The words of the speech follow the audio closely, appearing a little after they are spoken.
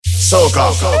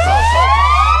Soca.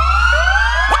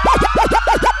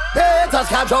 Haters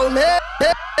control me.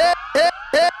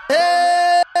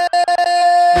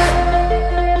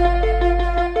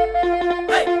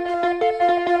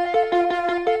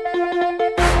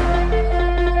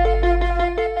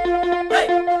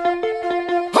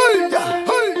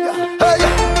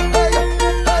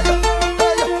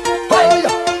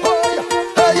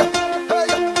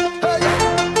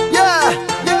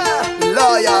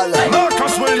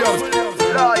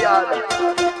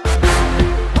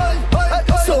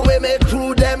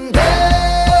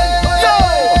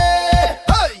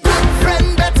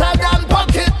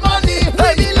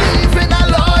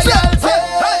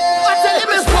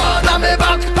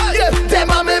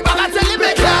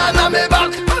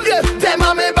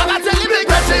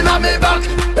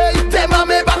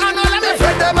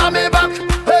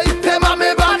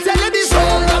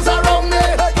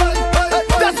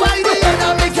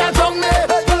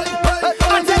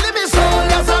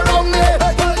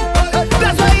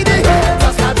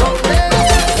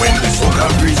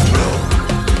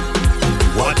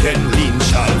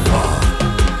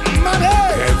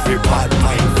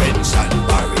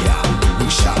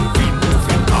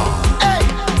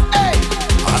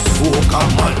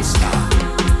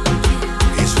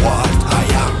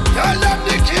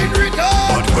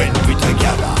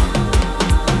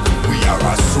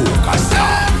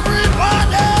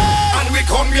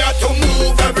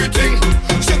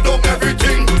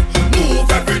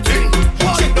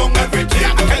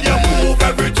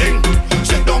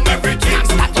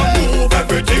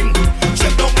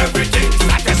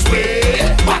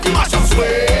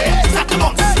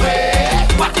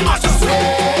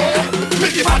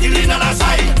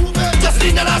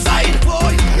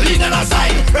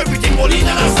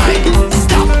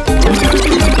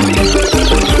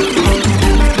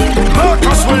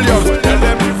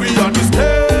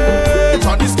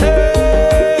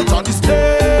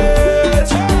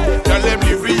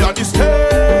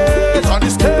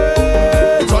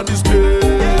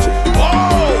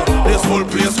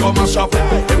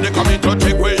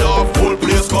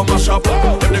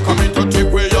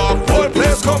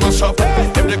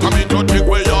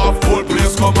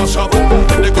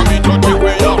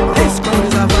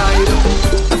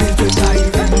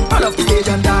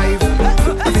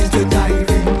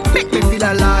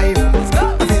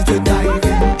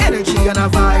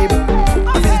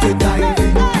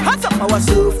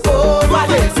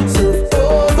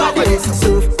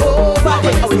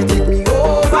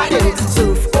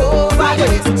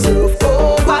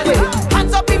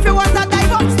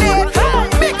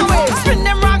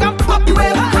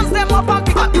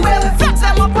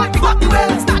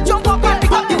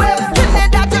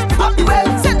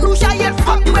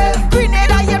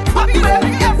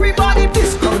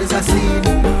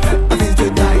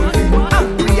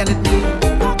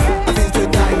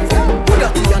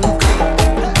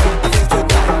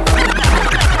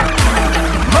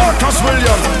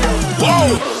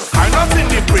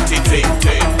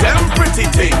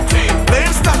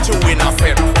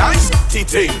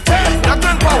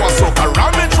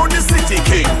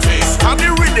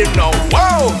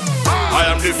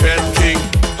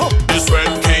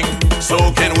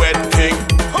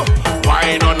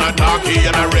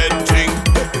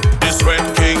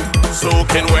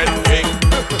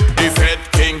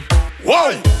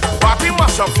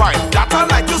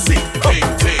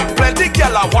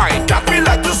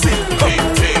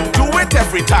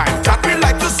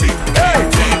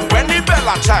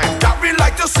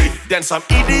 Then some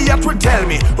idiot will tell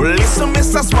me, well, listen,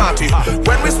 Mr. Smarty,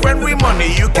 when we spend we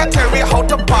money, you can tell me how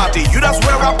to party. You just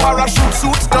wear a parachute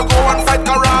suit to go and fight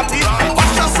karate.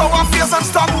 Wash your sour face and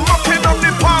start mocking up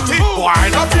the party.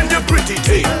 Why not in the pretty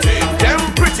thing? Them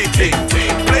pretty thing.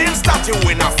 Playing statue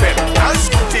in a fed, that's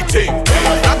pretty thing.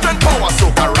 That when power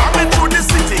soca ramming through the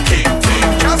city king.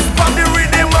 Just for the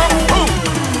rhythm of boom.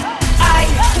 I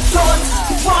don't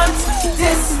want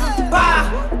this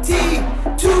party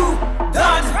to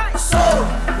done. So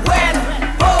when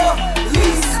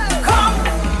police come,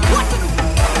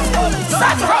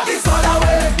 start rock. It's all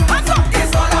away.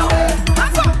 It's all away.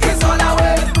 It's all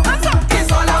away.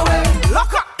 It's all away.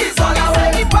 Lock up. It's all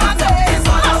away. Party. It's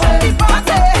all away.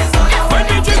 Party. It's all away. When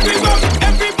we drink, we rock.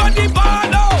 Everybody.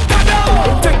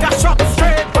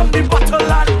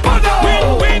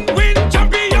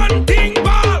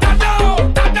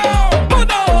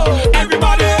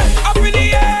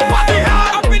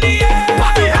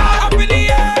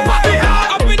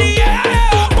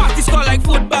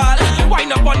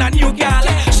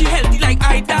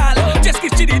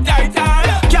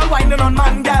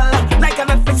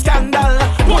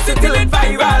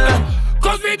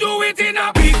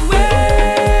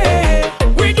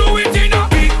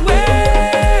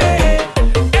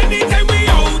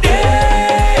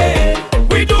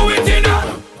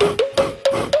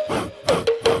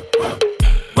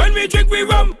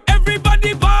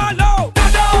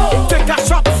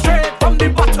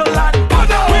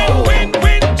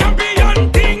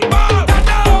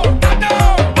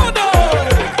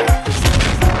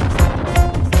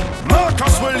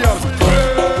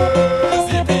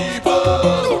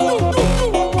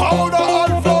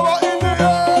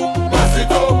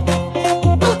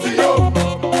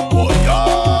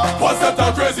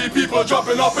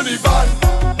 jumping up in the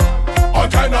van. All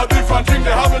kind of different things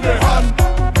they have in their hand.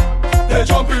 They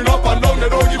jumping up and down, they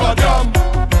don't give a damn.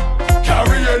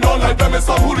 Carrying on like them is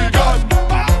some hooligan.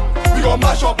 We gon'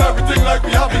 mash up everything like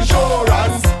we have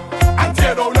insurance, and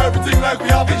tear down everything like we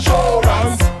have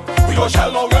insurance. We gon'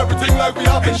 shell down everything like we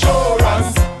have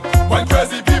insurance. When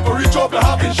crazy people reach up, they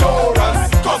have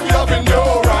insurance, cause we have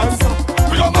endurance.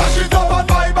 We gon' mash it up and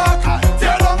buy back,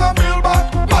 tear down and build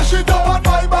back. Mash it up and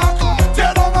buy back,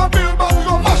 tear down and build back. We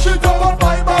gon' mash it up and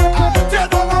buy back, tear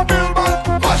down and build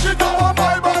back. Mash it up and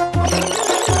buy back.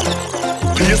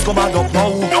 Please come and up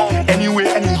now, anyway,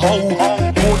 anyhow.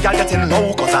 No girl getting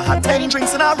low, cause I had 10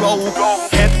 drinks in a row.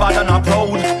 Head bad and I'm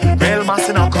proud, real mass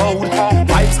in a crowd.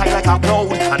 Vibes high like a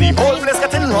cloud, and the whole place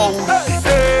getting loud.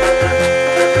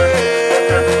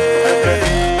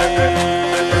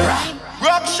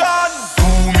 Ruction! Do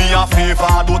me a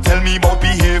favor, don't tell me about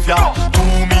behavior. Do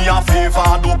me a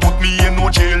favor, don't put me in no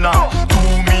jail now. Do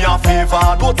me a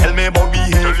favor, don't tell me about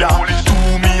behavior. Do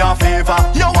me a favor,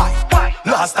 yo why?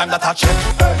 Last time that I check,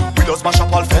 we just mash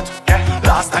up all fit.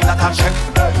 Last time that I check,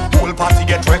 whole party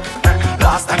get wrecked.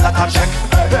 Last time that I check,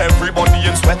 everybody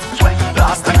in sweat.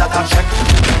 Last time that I check,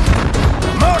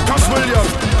 Marcus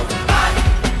Williams.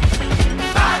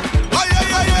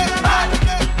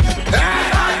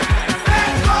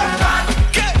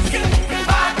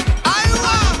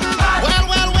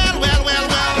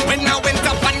 When I went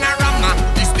up Panorama,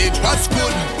 the stage was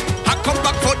good. I come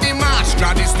back for the march,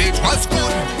 now the stage was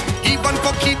good. Even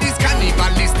for kiddies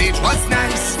carnival, the stage was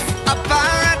nice. A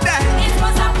paradise. It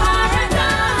was a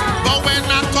paradise. But when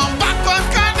I come back on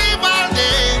Carnival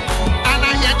Day, and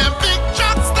I hear the big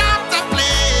trucks start to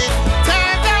play,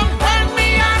 tell them when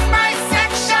me and my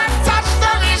section touch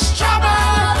them is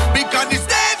trouble. Because the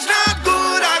stage not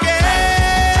good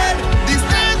again. The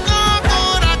stage not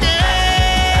good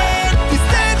again. The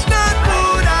stage not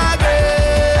good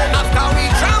again. After we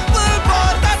trample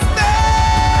for the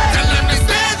stage, tell them the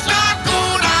stage not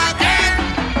good again.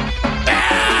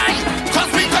 Hey,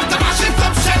 cause we come to mash it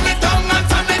up, shell it down and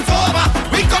turn it over.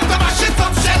 We come to mash it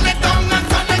up, shell it down and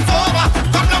turn it over.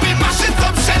 Come now we mash it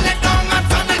up, shell it down and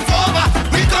turn it over.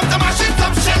 We come to mash it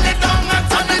up, shell it down and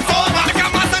turn it over. Make a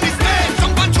mass on the stage,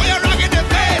 jump and throw your rag in the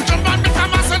face. Jump and make a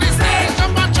mass on the stage,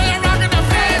 jump and throw your rag in the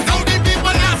face. Now the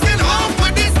people asking how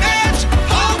could this stage,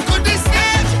 how could this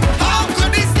stage, how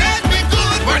could this stage be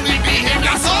good when we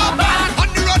behave so bad? On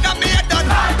the road that me had done,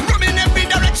 running every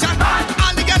direction.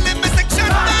 All the girls in my section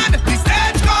bad. The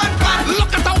stage gone bad.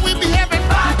 Look at how we behaving.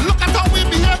 Look at how we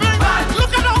behaving.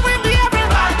 Look at how we behaving.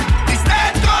 The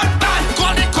stage gone bad.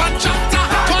 Call the contractor,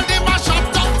 call the mash-up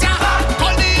doctor,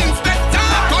 call the inspector,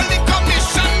 call the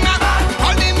commissioner,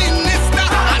 call the minister,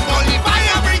 and call the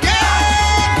fire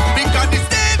brigade. Because the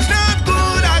stage not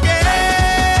good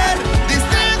again. The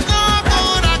stage not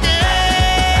good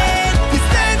again. The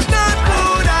stage not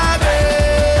good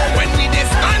again. When we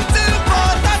dismantle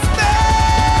for the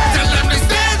stage, tell them the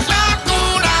stage not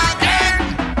good again.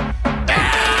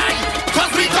 Hey,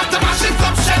 cause we come to mash it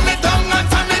up, shell it down and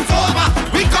turn it over.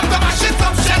 We come to mash it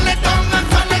up, shell it down and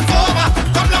turn it over.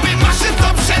 Come now we mash it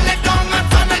up, shell it down and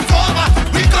turn it over.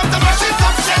 We come to mash it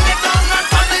up, shell it down and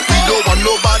turn it over. We don't want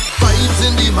no bad vibes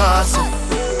in the mass.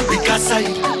 Because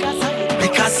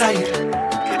I,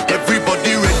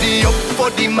 everybody ready up for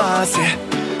the mass.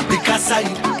 Because I,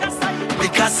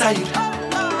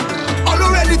 all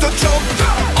ready to jump,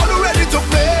 all ready to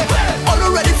play, all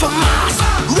ready for mass,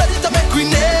 ready to make we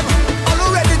name,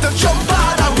 all ready to jump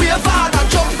hard and wave hard and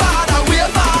jump hard and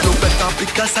wave hard. No better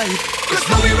because I, cause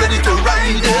now we ready to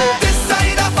ride it. This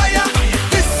side of fire,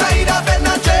 this side of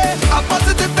energy, a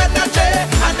positive energy,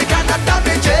 and they cannot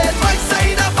damage it. My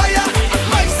side of fire,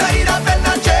 my side of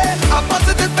energy, a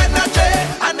positive energy,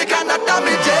 and they cannot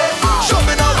damage it. Show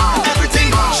me now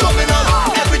everything, show me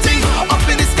now everything, up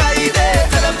in the sky there.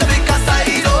 Tell them to make a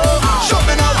side, oh. Show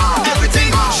me now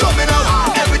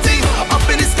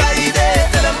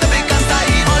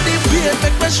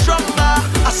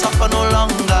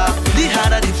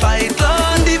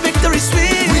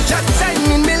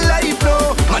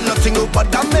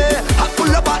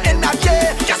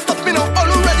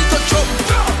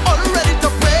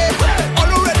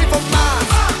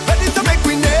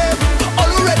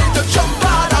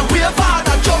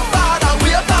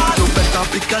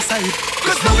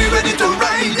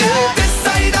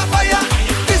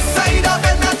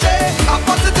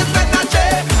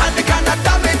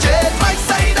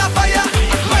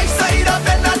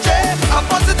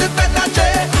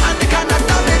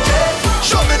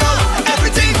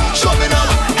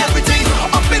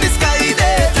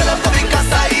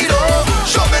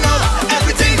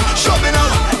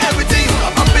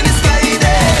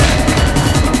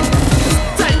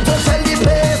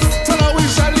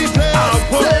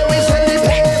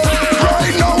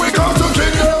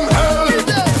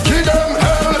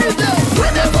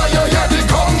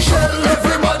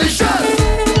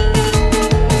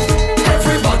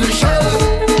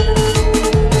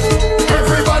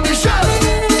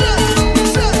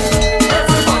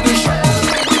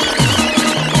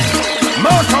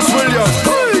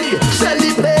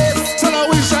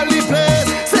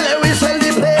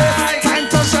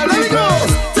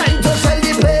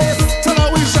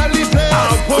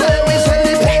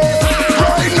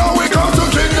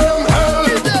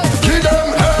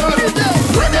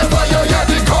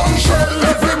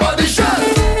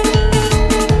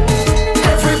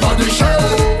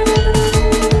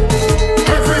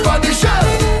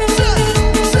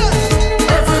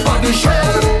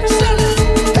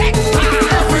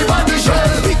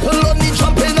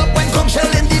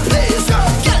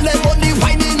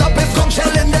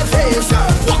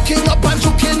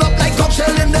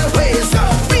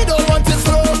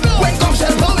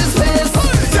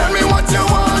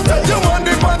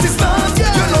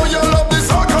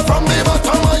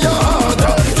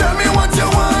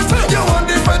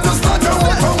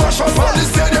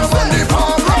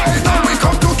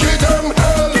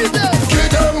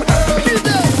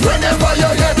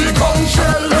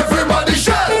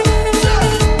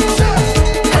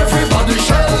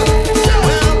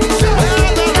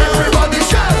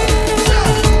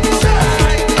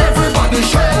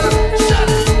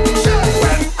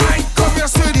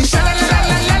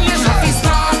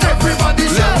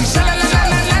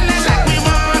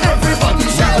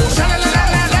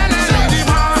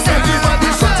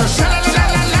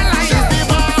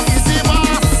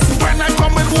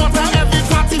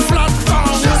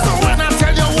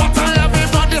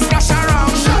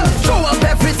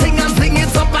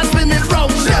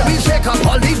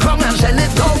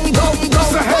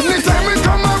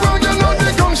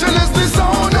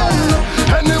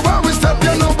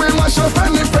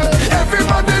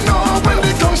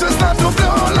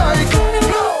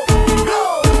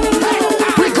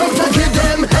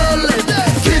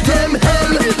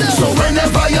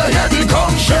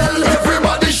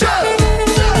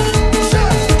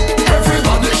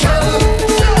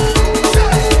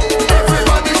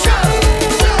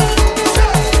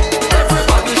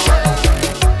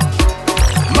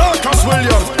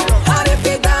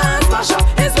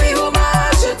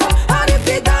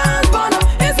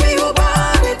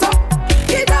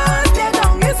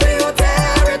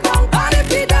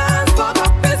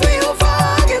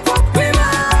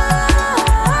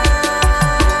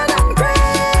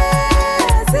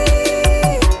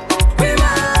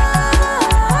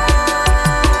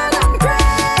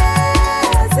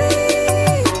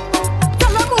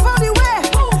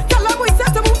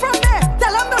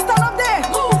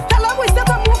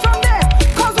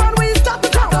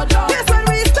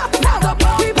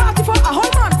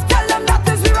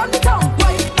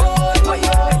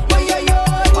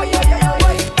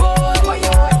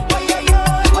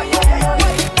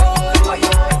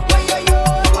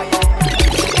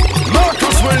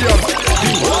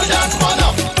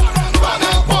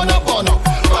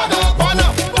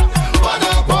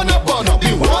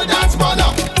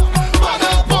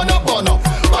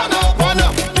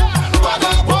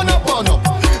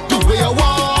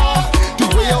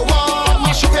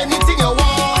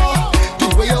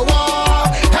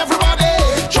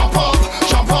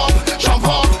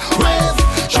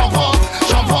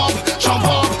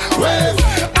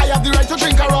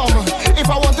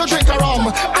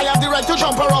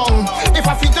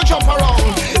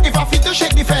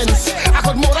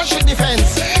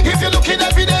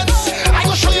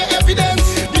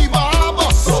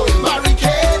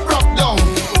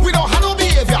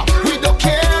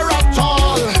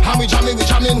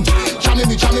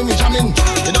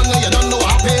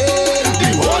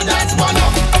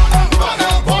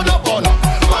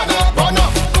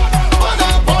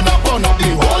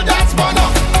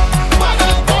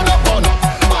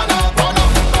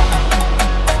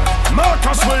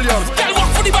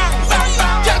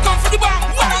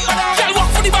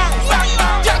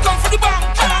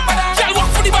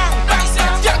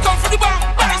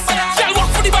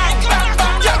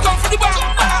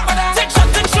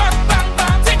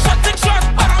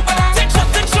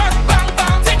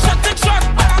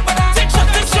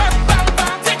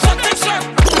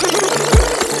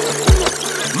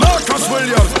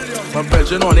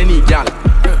splurging on any gal.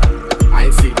 I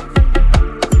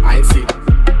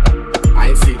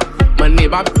see. My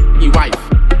neighbor, he wife.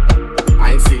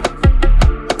 I see.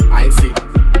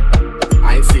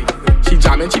 She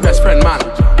jamming, she best friend man.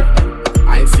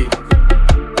 I see.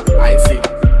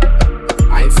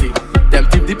 Them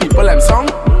tip the people them song.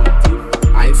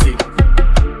 I see.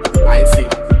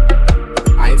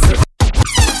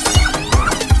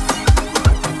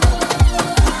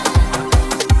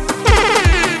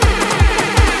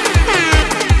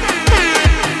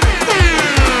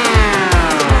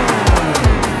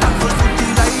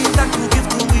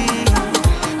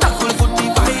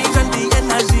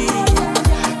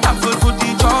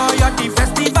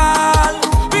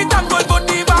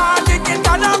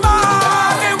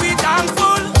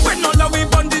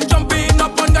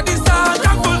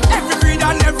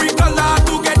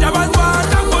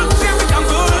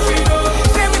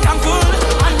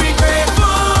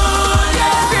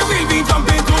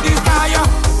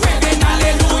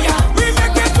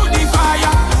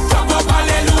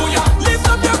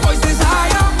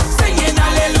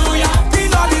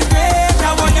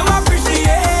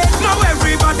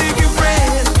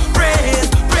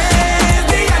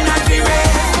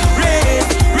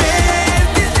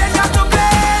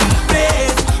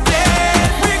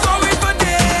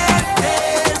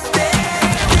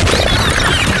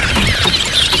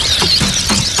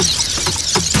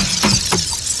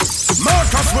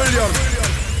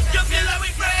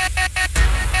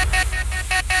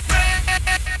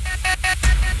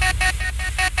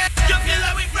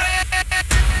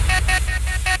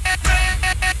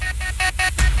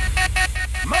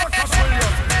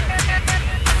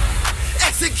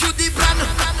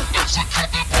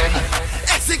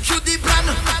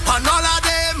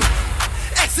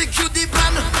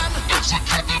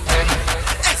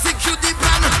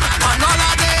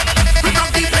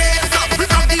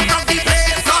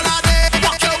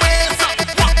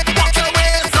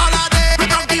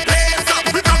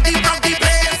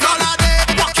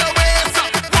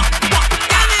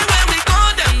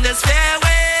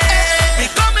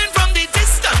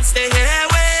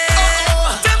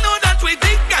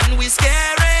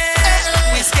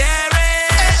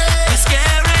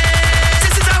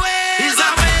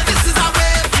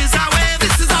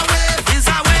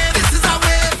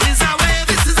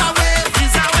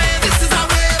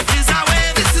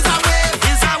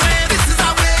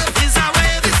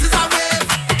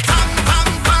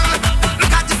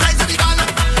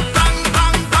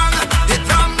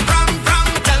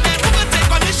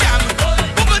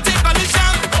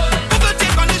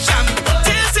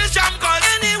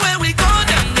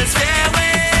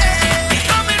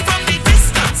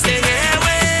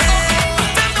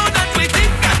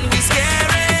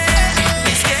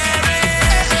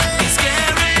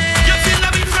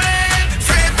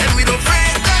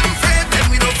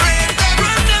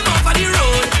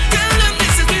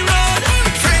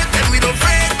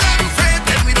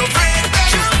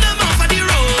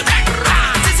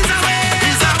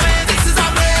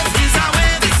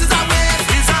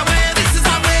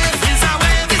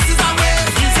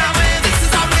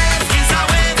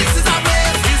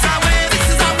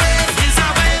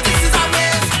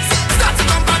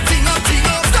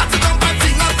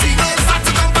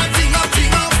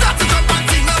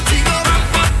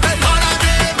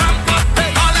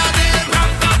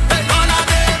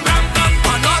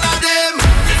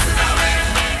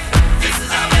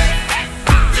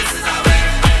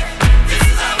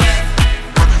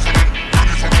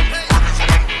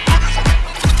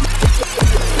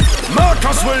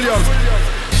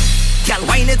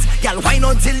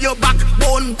 until your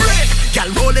backbone break.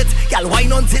 Girl, roll it, girl,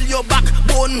 wine until your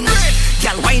backbone break.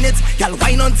 Girl, wine it, girl,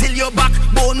 wine until your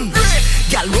backbone break.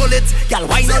 Girl, roll it, girl,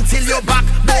 wine until your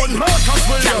backbone.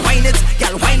 Girl, wine it,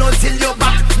 girl, wine until your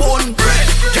backbone break.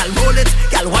 Girl, roll it,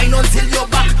 girl, wine until your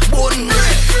backbone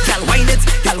break. Girl, wine it,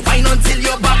 girl, wine until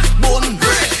your backbone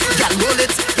break. Girl, roll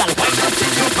it, girl, wine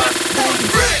until your backbone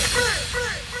break.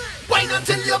 Wine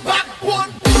until your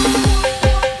backbone.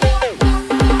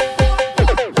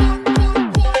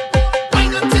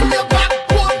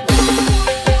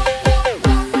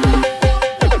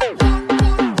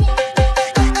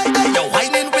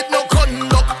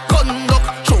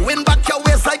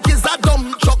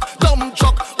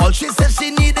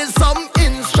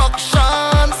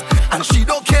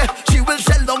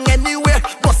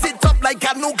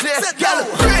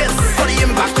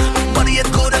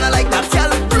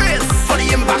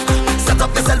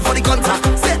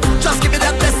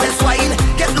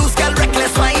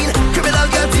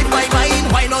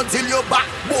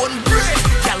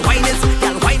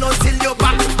 Wine until your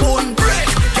backbone break.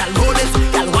 Girl, roll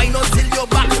it, girl, wine until your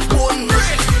backbone break.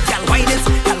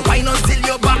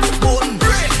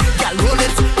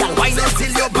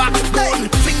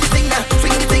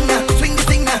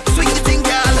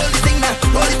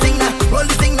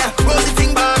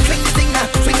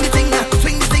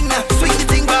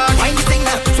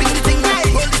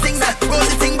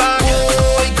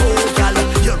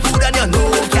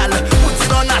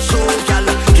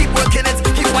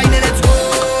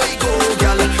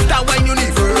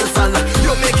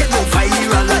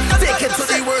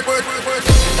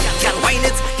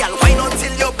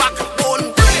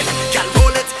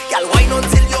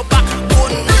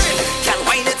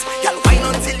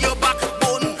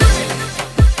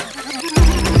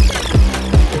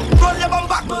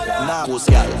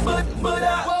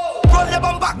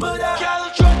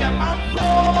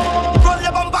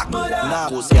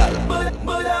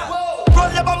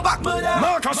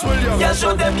 Marcus Williams. Yeah,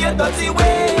 show them your dirty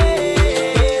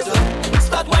ways.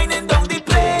 Start winding down the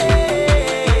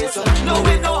place. No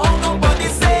way, no how, nobody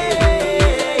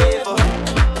safe.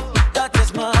 That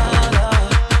is murder.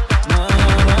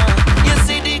 You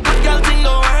see the good girl thing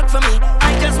don't work for me.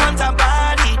 I just want a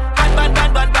body,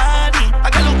 bad body. I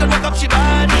can look and walk up she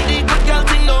body. The good girl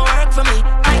thing don't work for me.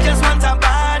 I just want a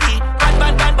body,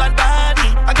 bad body.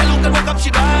 I can look and walk up she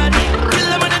body. Kill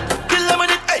them on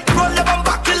it, hey, roll your bum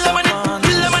back. Kill them on it,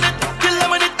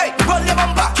 hey, roll your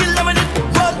bum back. Kill them on it,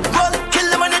 roll, kill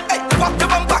them on it, hey, walk your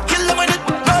bum back. Kill them on it,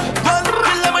 roll,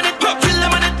 kill them on it.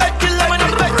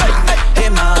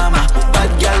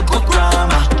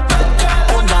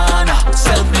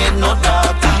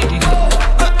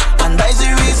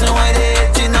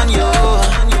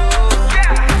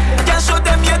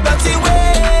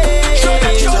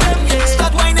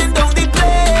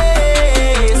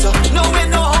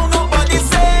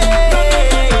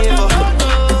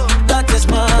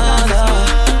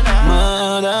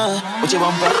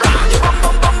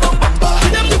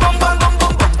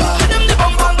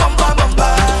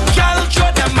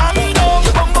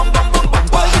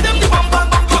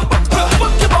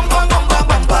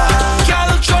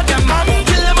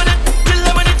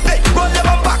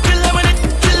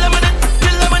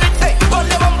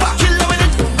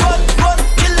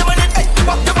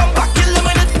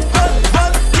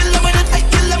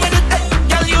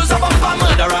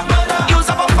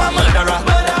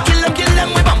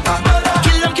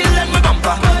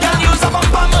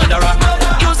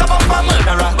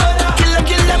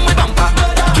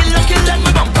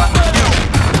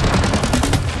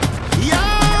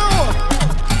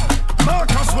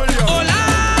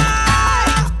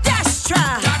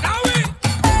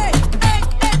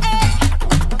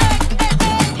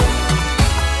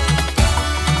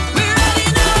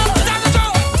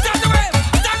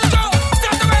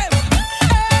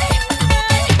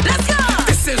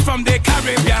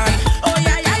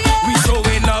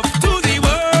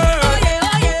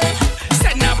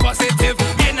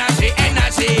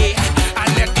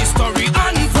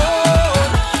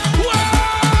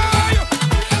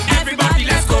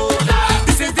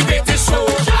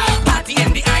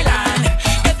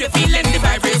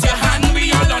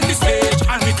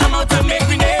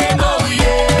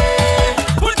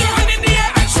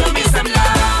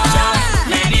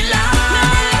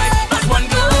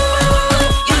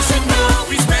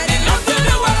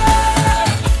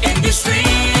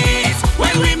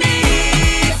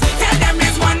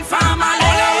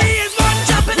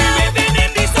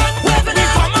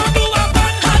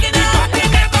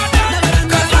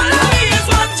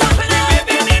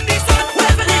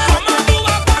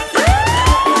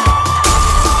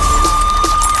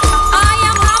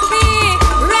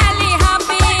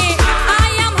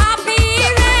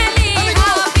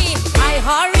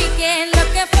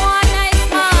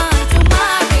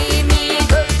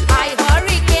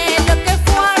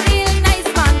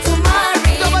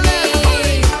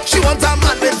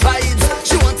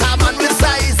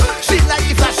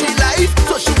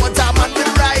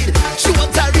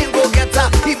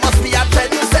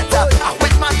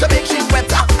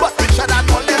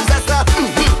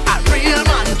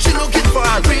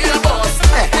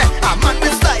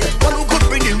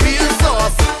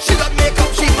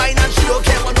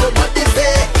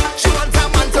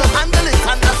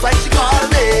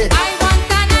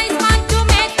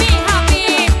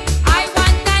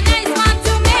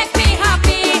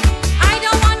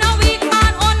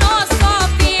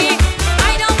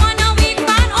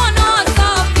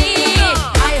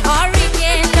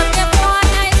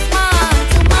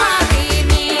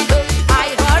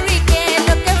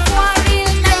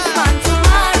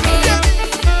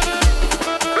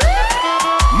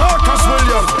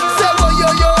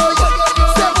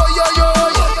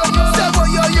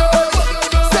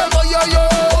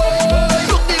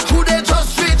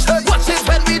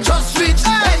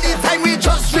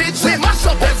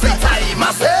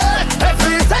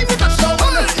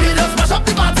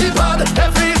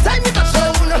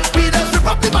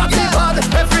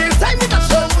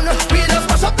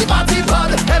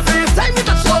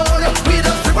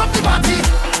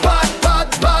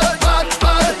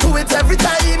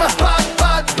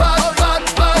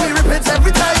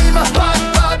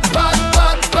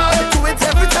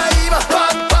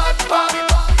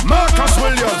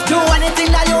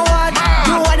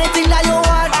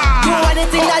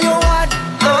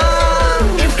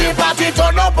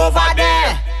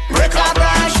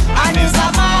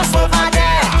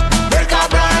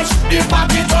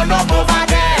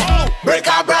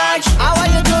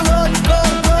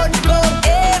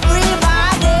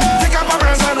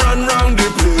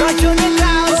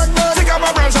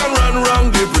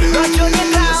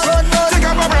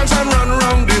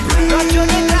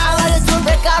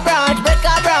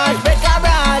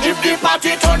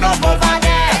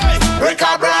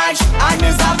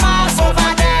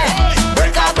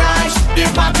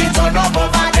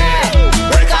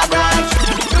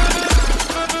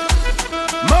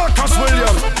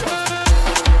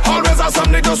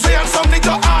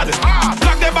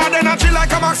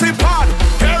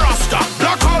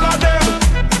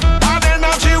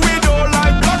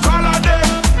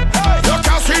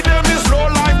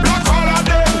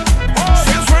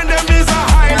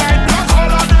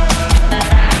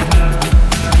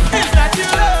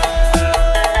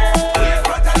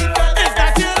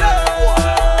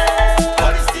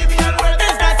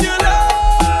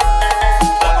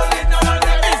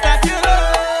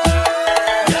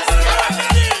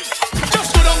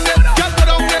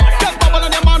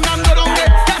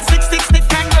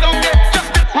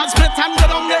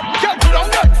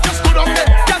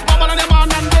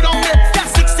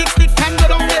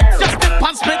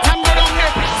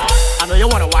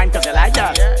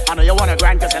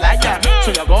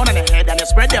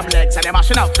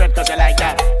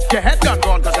 million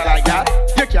gone to like that.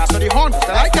 You can't study horn to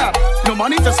like that. No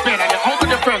money to spend and you're out with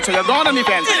your friends, so you're gone on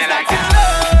events and like that.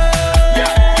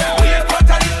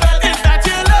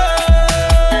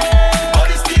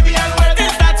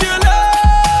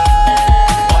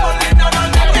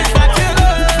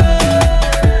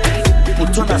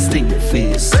 Stink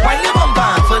face. Wine your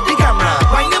bumper for the camera.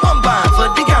 Wine your bumper for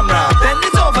the camera. Bend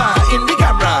it over in the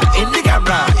camera. In the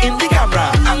camera. In the camera.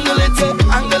 Angle it,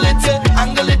 angle it,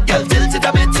 angle it, girl. Tilt it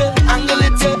a bit. Angle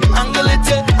it, angle it,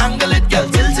 angle it, girl.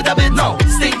 Tilt it a bit. No,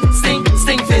 stink, stink,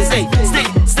 stink face. Hey,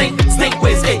 stink, stink, stink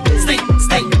waist. Hey, stink,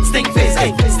 stink, stink face.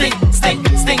 Hey, stink, stink,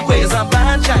 stink waist. It's a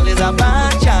bad child. It's a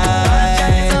bad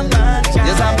child.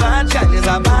 It's a bad child. It's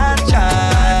a bad child.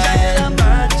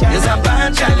 It's a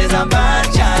bad child. It's a bad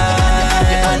child.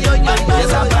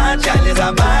 It's a bad child, it's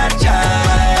a bad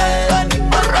child.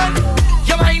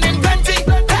 You're mine in plenty,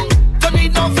 don't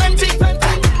need no plenty.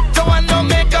 Don't want no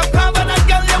makeup cover, that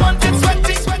girl, you want it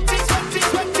sweaty.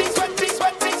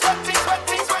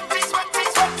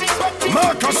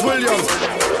 Marcus Williams.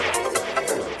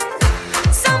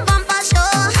 Some bumper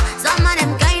show, some of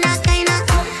them kinda.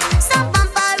 Some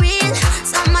bumper real,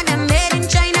 some of them made in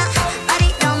China. But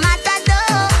it don't matter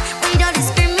though, we don't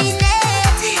discriminate.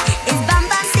 It's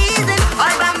bumper season,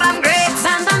 all bam bam great.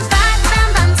 Bam bam fat, bam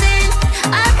bam thin,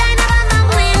 all kind of bam bam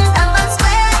win. Bam bam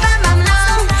square, bam bam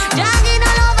long, jogging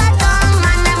all over town.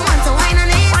 Man them want to wine on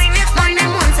it, man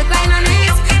them want to grind on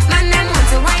it, man them want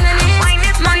to wine on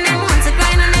it, man them want to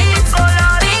grind on it.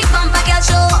 Big bumper girl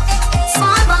show,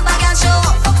 small bumper girl show.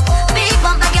 Big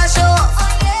bumper girl show,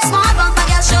 small bumper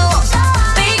girl show.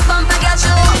 Big bumper girl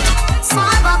show,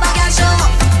 small bumper girl show.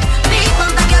 Big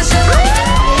bumper girl show.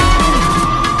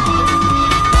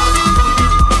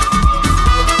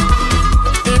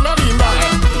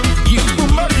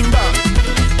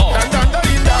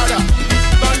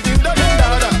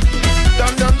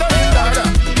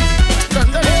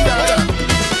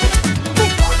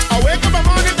 I wake up in the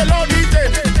morning, the Lord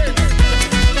eating.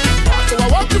 So I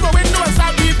walk to my window and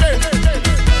start weeping.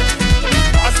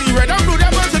 I see red and blue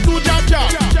devils and two jab.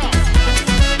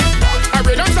 I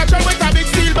read them section with a big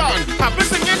steel band. I've been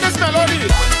singing this melody.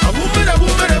 A boom, a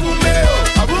boom, a boom,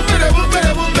 a boom, a boom, a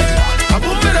boom, a boom, a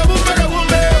boom, a boom,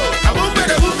 a boom,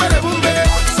 a boom, a boom.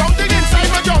 Something inside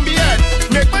my zombie head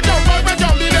make my jump out my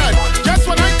zombie dead. Just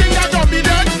when I think that zombie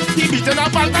dead, he beating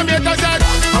up all the meters dead.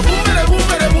 A boom, a boom,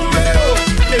 a boom,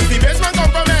 it's the basement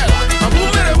come from hell. A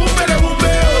boom, a boom, a boom,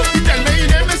 he tell me his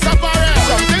name is Safari.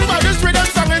 Something about this rhythm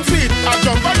song and sweet. I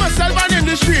jump on myself and in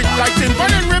the street like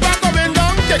Timber and River coming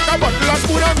down. Take a bottle of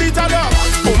spoon and beat it up.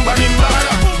 Boom, badim,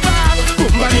 bada,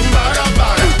 boom, badim, bada,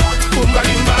 bada, boom,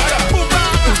 badim, bada, boom,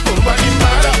 badim,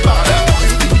 bada, bada.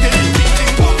 Ding, ding,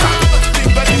 ding, boom,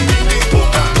 ding, badim, ding, ding, boom.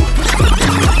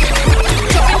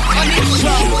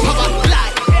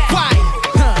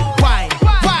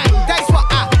 Why? That's what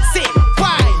I say.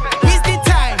 Why? Is the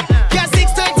time? Yeah,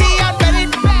 6:20 and ready.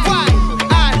 Why?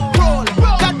 I roll.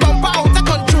 That bumper out of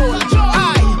control.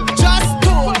 I just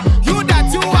told you that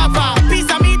you have a piece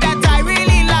of me that I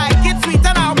really like. It's sweet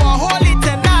and I will hold it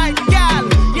tonight. Girl,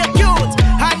 you're cute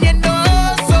and you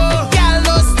know so. Girl,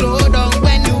 no slow down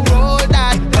when you roll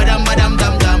that. Badam, badam,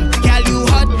 dum, dum. Girl, you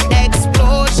hot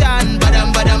explosion. Badam,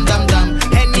 badam, dum, dum.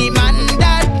 Any man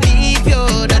that leave you,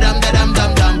 da-dum, da-dum,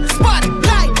 dum, dum.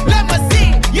 Spotlight, let me see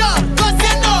you, 'cause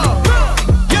you know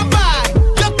you're bad,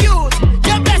 you're cute,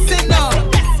 you're blessing now.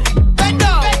 Bend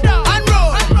down and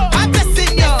roll, I'm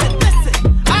blessing you.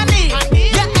 I need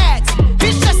your ex,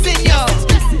 he's stressing you.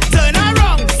 Turn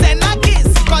around, send a kiss,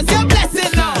 'cause you're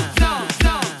blessing now.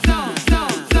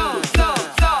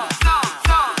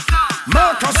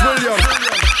 Marcus Williams.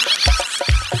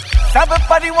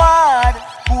 Sabapadi wad,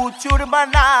 kuchur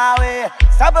manawe.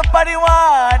 Sabapadi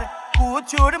wad,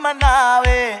 kuchur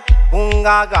manawe.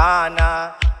 Kunga gana,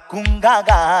 kunga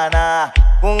gana,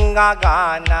 kunga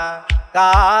gana,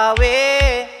 gawe,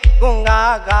 kunga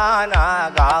gana,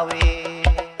 gawe.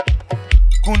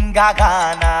 Kunga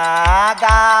gana,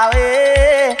 gawe,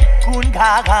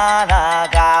 kunga gana,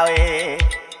 gawe.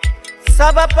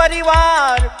 सब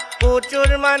परिवार कुचुर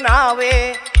मनावे,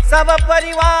 सब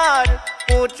परिवार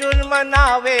कुचुर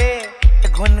मनावे.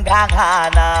 गुनगा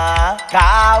गाना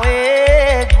गावे,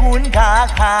 गुनगा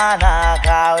गाना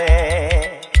गावे.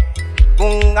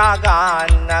 गुंगा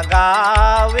गाना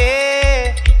गावे,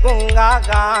 गुंगा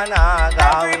गाना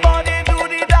गावे. Everybody do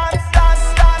the dance, dance,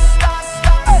 dance, dance,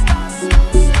 dance.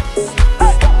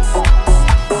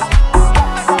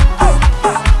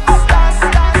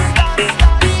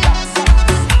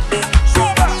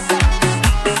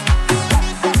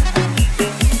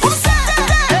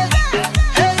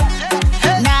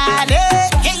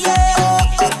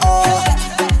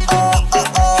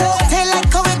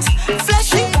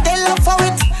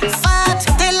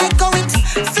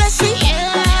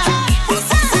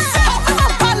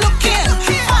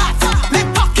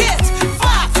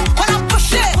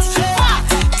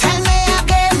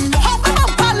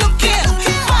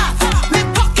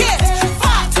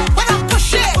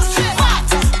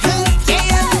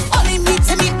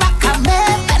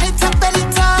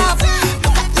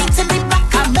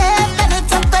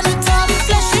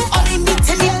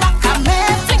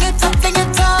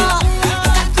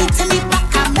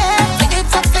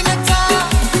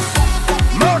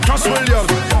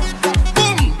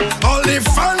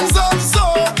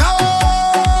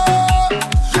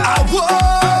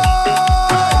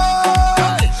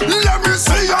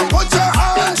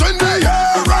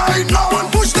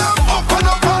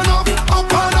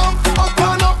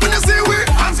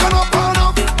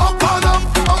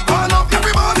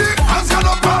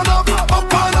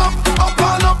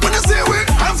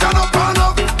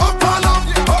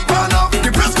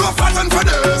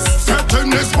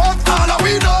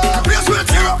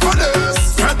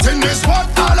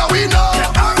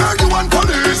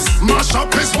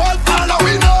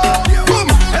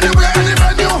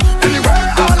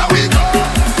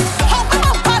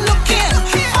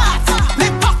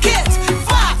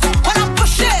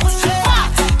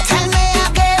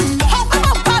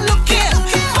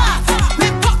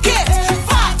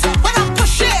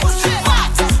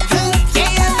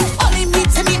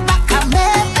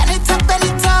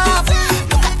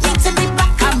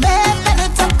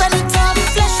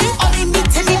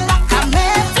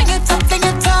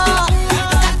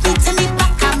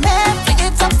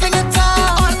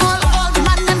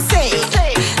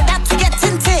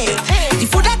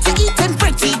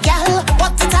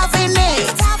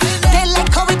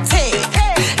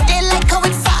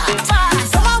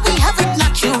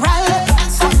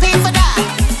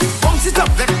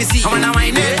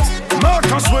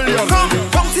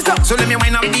 So let me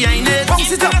wind up behind it.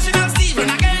 Bounce it up.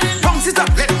 Bounce it up.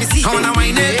 Let me see. How wanna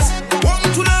wind it?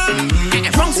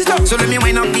 Bounce it up. So let me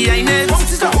wind up behind it.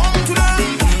 Bounce it up.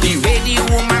 The way the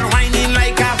woman whining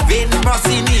like a vein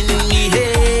busting in me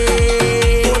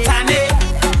head. Botane,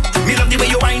 me love the way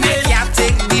you whine it. Can't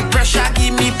take the pressure,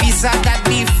 give me piece of that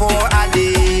before I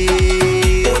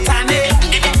day. Botane,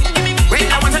 wait,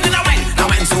 I want another wine. Now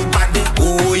I'm so bad,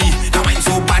 boy. Now I'm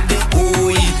so bad,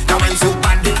 boy. Now I'm so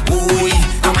bad, boy.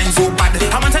 Now I'm so bad.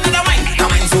 I want another wine. Now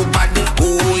I'm so bad,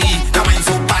 boy. Now I'm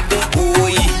so bad,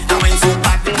 boy. Now I'm so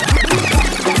bad.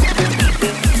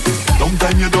 Long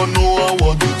time you don't know I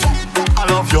want it. I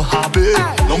love your habit.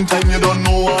 Long time you don't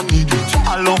know I need it.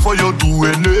 I love how you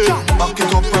doing it. Back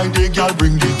it up right there, girl,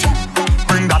 bring it.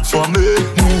 Bring that for me.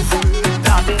 Move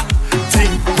that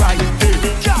thing right there.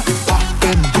 Back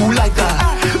and do like that.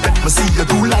 Let me see you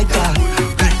do like that.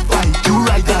 Big bite, you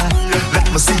right there. Let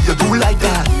me see you do like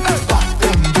that. Back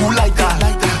and do like that.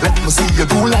 Let me see you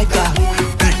do like that.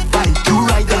 Big bite, you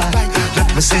right there. Let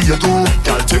me see you do.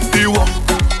 Girl, take the walk.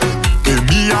 Give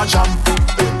me a jam.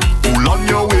 Pull on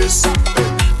your waist.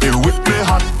 You with me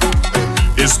hand.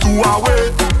 It's 2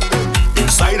 away.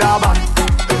 Inside our band.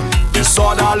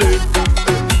 Disorderly.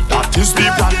 That is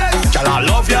the plan. Girl, I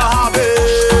love your habit.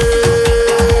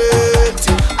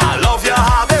 I love your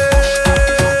habit.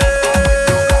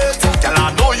 Girl, I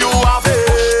know you have it.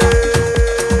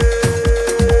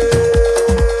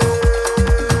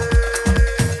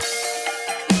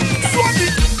 Swap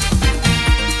it.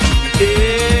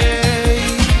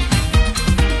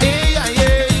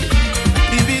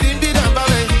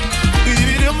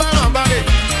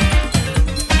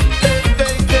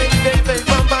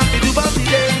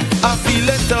 I feel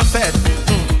it the fed,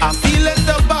 I feel it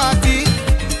the party.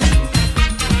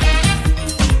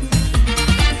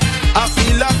 I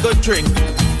feel a good drink,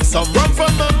 some rum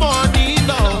from the morning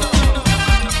now.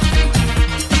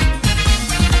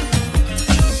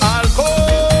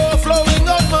 Alcohol flowing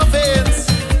out my veins,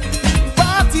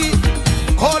 party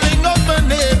calling out my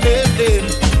name,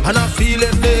 and I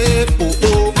feeling it, oh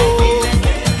oh oh.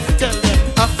 Tell them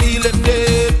I feeling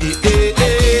it,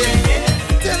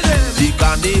 Tell them the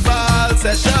carnival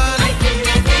session.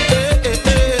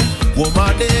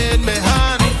 Woman in my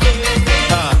hand,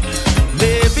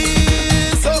 maybe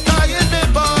soca in my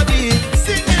body.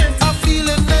 Sing it, I'm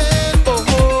feeling it, oh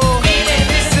oh.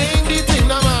 Sing the thing,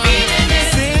 now man.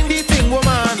 Sing the thing,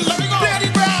 woman. Ready,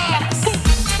 brass.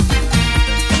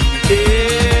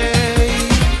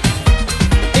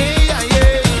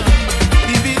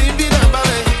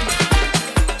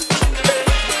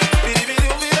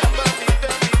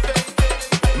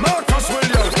 Marcus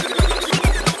Williams.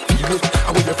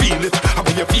 How will you feel it? How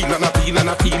will you feel and I feel and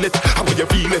I feel it? How will you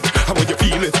feel it? How will you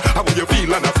feel it? How will you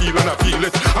feel and I feel and I feel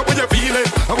it? How will you feel it?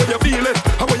 How will you feel it?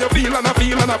 How will you feel and I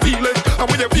feel and I feel it? How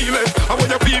will you feel it? How will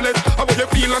you feel it? How will you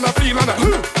feel and I feel and I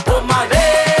Oh male,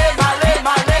 male,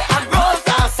 male and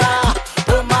rotasa.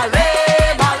 Oh male,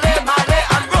 male, male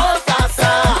and rotasa.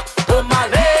 Oh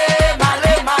male,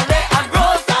 male, male and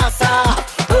rotasa.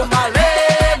 Oh male,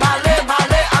 male,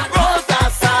 male and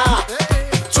rotasa.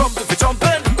 Jump if you're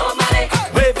jumping, Oh male,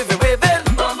 wave if you're waving,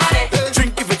 oh male,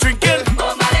 drink if you're drinking,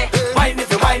 oh male, wine if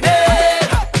you're whining.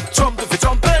 Jump if you're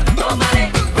jumping, oh male,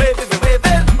 wave if you're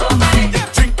waving, oh male.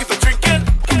 drink if you're drinking.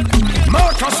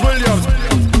 Marcus Williams.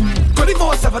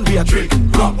 24/7 we a drink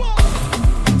rum,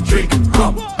 drink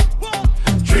rum,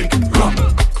 drink rum.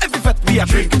 Every fete we a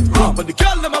drink rum. When the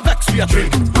girl them a vex we a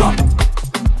drink rum,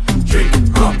 drink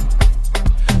rum,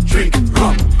 drink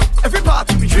rum. Every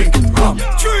party we drink rum.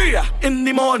 3 in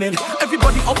the morning,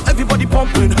 everybody up, everybody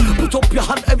pumping. Put up your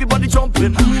hand, everybody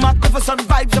jumping. Magnificent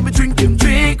vibes and we drinking.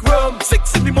 Drink rum.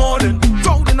 6 in the morning,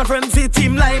 crowd in a frenzy,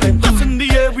 team lining. That's in the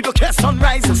air, we don't care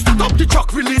sunrise. Start up the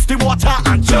truck, release the water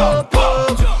and jump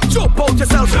up. Jump out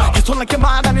yourself. You sound like a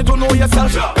man and you don't know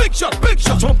yourself. Big shot,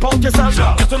 jump out yourself.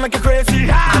 You sound like a crazy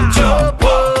and jump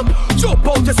up. Jump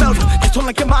out yourself. You sound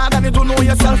like a man and you don't know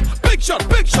yourself. Big shot,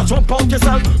 jump out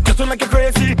yourself. You sound like a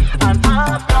crazy and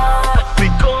we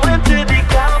going to the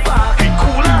car park. We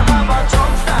cool and have a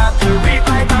jump start to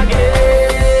revive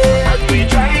again. As we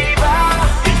drive out,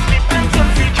 we sleeping till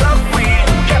we drop. We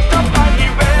kept up and we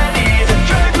ready to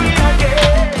drive we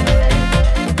again.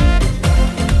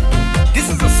 This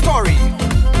is a story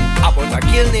about a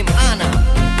girl named Anna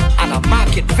and a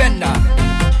market vendor.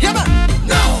 Yeah, man.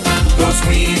 Now, don't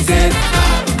squeeze it,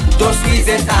 don't squeeze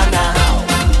it, Anna.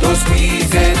 Don't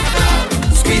squeeze it,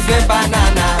 squeeze the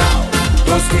banana.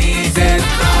 Don't squeeze it,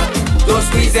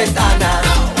 Anna.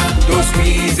 Don't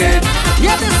squeeze it.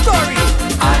 Hear the story.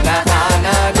 Anna,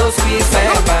 don't squeeze my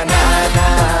banana.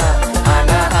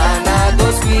 Anna,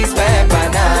 don't squeeze my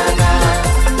banana.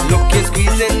 Look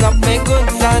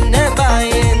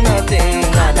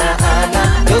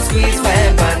squeeze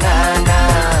my banana.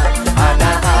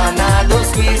 Anna, Anna, don't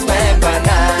squeeze my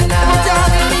banana.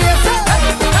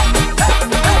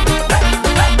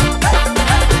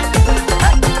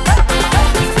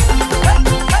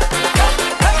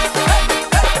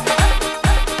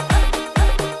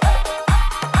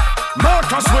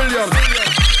 Marcus Williams.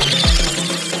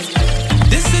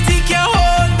 This city can't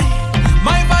hold me.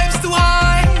 My vibe's too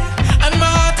high, and my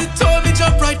heart it told me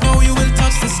jump right now. You will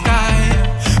touch the sky.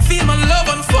 Feel my love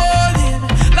unfolding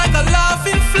like a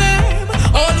laughing flame.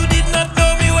 All who did not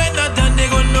know me when not done, they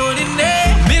gon' know the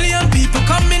name. Million people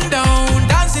coming down,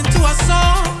 dancing to a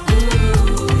song.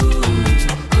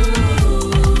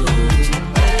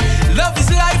 Love is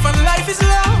life and life is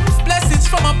love. Blessings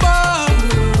from above.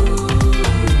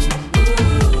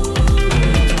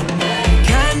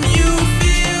 Can you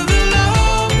feel the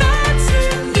love that's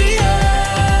in the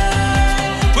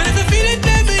air? Well, if you feel it,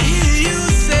 let me hear you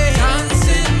say,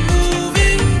 dancing,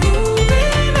 moving,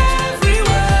 grooving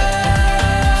everywhere.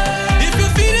 If you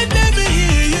feel it, let me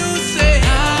hear you say,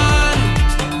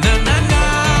 na na na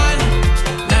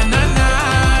na na na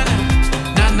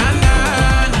na na na,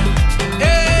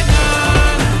 eh na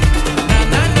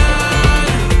na na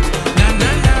na na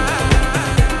na.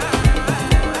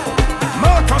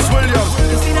 Marcus Williams.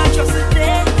 You see that trust in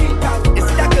there? You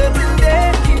see that curtain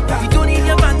there? You don't need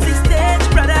your fancy stage,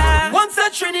 brother. Once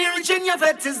that trinity reaching your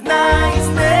vet is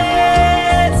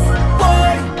niceness.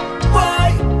 Boy, boy,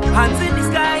 hands in the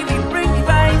sky, we bring the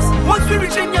vibes. Once we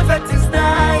reach in your vet is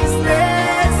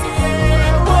niceness.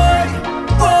 Yeah, boy,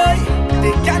 boy,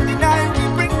 they can't deny we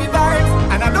bring the vibes.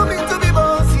 And I don't mean to be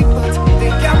bossy, but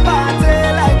they can't party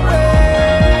like we.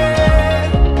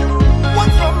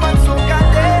 Once from iHeartSoca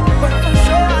there, but for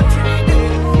sure on Trinity,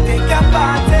 they can't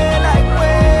party like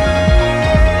we.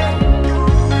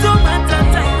 Don't matter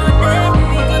time or day,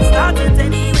 we can start it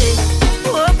anyway.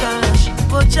 Oh gosh,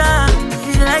 oh Jah,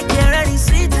 feel like you're ready,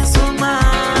 sweet as oh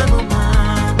man, oh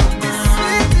man, oh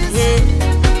man. Yeah.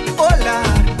 Oh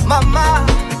Lord, mama,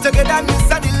 togetherness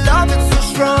and the love is so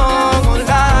strong. Oh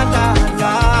Lord, Lord,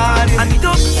 Lord. And we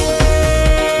don't care.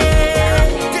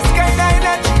 This kind of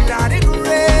energy, Lord, it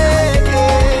great.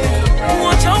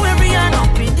 Watch how every hand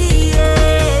up in the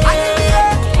air.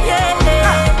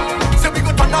 Yeah. So we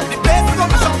go turn up the place, we go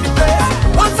mash up the place.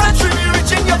 Once that tree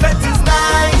reaching your vet is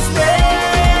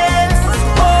niceness.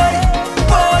 Boy,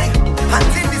 boy,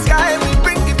 hands in the sky, we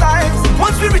bring the vibes.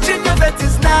 Once we reaching your vet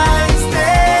is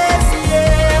niceness.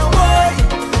 Yeah, boy,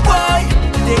 boy,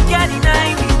 They can't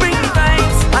deny we bring the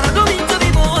vibes. And I don't mean to be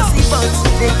bossy, but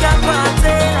they can't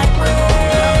party like we.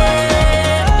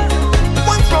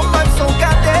 one from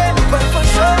iHeartSoca there, but for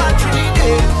sure on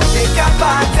Trinity, they can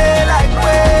party like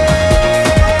we.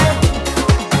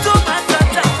 Don't matter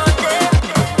time or day.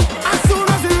 As soon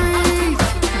as we reach,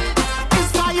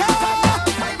 it's fire.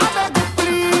 I beg you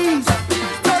please,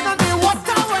 turn on the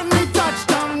water when we touch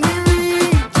down. We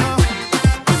reach,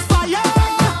 it's fire.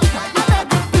 I beg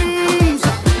you please,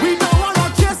 we don't wanna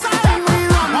chase and we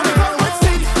run. When we come with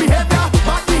stink behavior,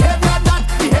 bad behavior, that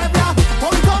behavior.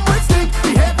 When we come with stink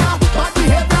behavior, bad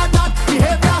behavior, that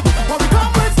behavior. When we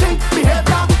come with stink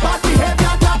behavior, bad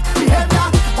behavior, that behavior.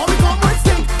 When we come with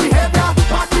stink behavior,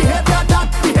 bad behavior, that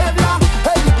behavior.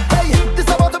 Hey, this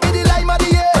about to be the lime of the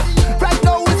year. Right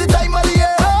now is the time of the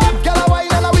year. Girl, a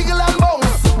wine and a wiggle and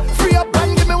bounce. Free up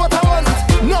and give me what I want.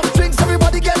 No drinks,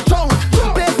 everybody get drunk.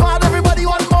 Play smart, everybody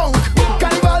want monk.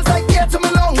 Carnival's like air to me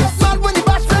lungs. Mad when the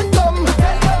bash friend come.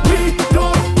 We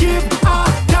don't give a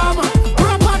damn.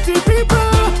 We're a party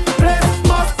people. Place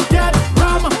must get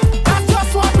ram. That's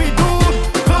just what we do.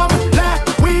 Come, let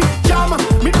we jam.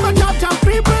 Meet my jam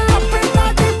people up in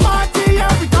the party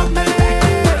every time.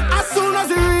 As soon as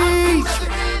we reach,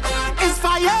 it's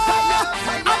fire.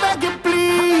 I beg you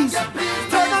please,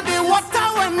 turn on the water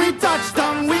when we touch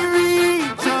down. We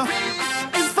reach,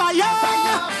 it's fire.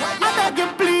 I beg you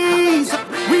please,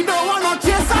 we don't wanna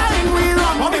chase and we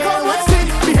run. When we come with stink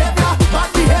behavior, bad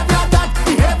behavior, that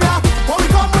behavior. When we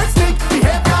come with stink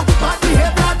behavior, bad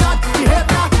behavior, that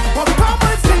behavior. When we come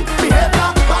with stink behavior,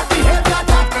 bad behavior,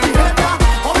 that behavior.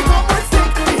 When we come with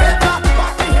stink behavior,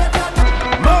 bad behavior.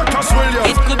 Marcus Williams.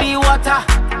 It could be water,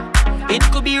 it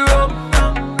could be rum,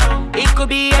 it could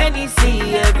be any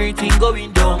sea, everything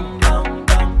going down, down,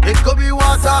 down. It could be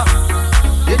water,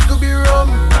 it could be rum,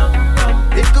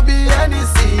 it could be any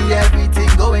sea, everything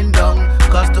going down.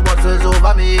 Cause the water's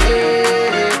over me.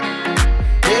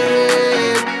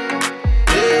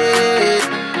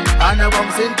 And I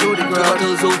bumps into the ground.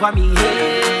 Turtles over me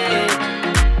head,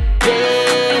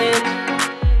 head,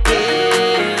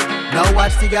 head. Now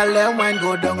watch the girl them wine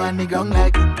go down on the ground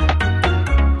like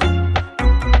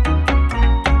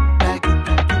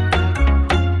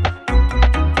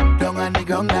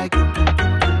ground like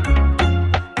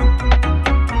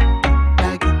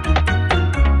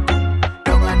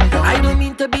I don't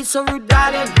mean to be so rude,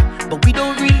 darling, but we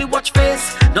don't really watch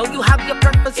face. Now you have your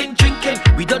preference in drinking.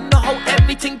 We don't know how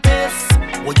everything tastes.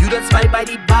 Well, you don't spy by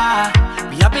the bar,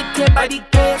 we have it here by the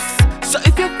case. So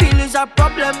if you feel is a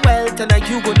problem, well, tonight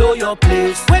you go know your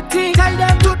place. Waiting, tell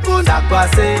them good moon.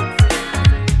 Sakwase.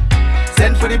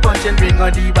 Send for the punch and bring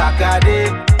on the back of day.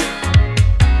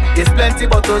 There's plenty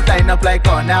bottles lined up like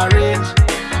on a range.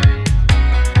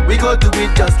 We go do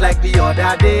it just like the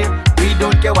other day. We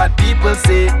don't care what people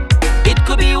say. It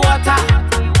could be water,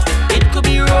 it could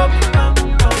be rum,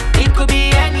 it could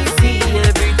be anything,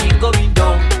 everything going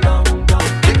down, down, down.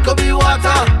 It could be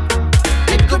water,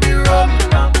 it could be rum,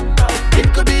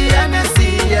 it could be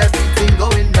anything, everything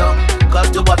going down. Cause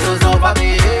the bottles over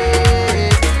me, hey,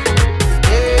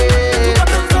 hey. The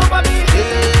bottles over me,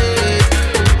 hey.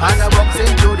 And I'm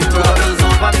boxing through the bottles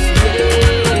over me, hey.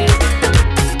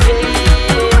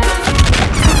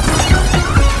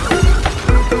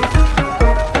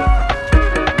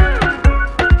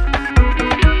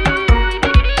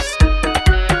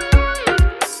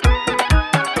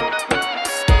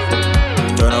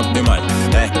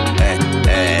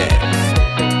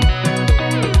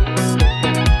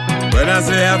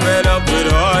 Say I'm fed up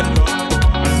with heart.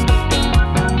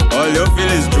 All you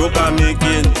feel is joke I'm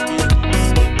making.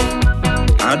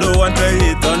 I don't want to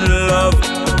hate on love,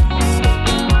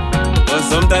 but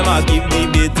sometimes I keep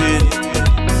debating.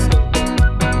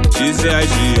 She say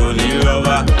she only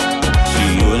lover,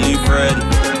 she only friend.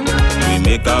 We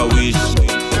make a wish,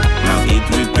 now eat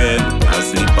with pen. I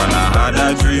sleep and I had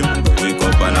a dream. Wake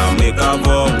up and I make a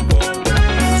vow.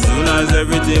 Soon as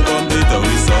everything complete,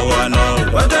 we saw one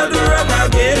out. What I do wrong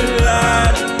again,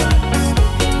 lad?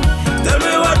 Tell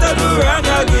me what I do wrong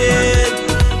again.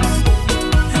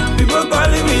 People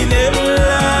calling me name,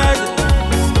 lad.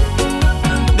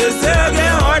 They say I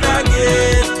get hard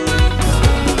again.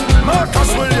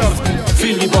 Marcus Williams.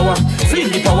 Feel the power, feel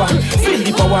the power, feel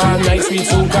the power, nice sweet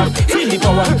soca. Feel the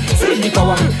power, feel the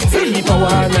power, feel the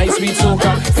power, nice sweet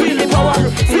soca. Feel the power,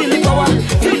 feel the power,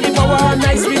 feel the power,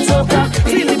 nice sweet soca.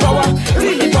 Feel the power,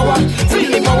 feel the power,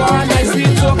 feel the power, nice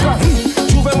sweet soca.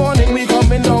 Tuesday morning we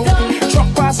coming down, truck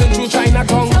passing through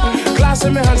Chinatown. Glass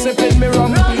in my hand, sipping me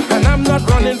rum, and I'm not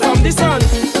running from the sun.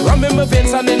 Rum in my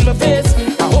veins and in my face.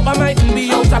 I hope I mightn't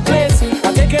be out of place.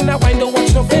 I taking that wine, don't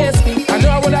watch no face. I know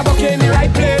I would have okay in the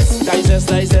right place. Digest,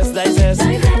 digest, digest,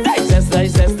 digest,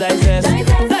 digest, digest,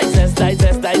 digest,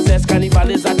 digest, digest. Carnival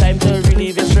is a time to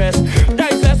relieve your stress.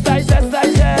 Digest, digest,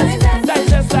 digest,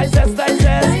 digest, digest,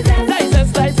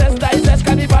 digest, digest, digest, digest.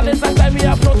 Carnival is a time we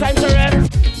have no time to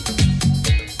rest.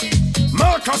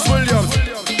 Marcus Williams.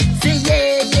 Say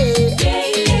yeah,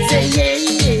 yeah, say yeah,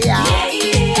 yeah.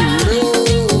 No,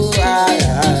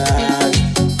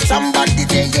 somebody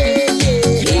say yeah,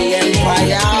 yeah.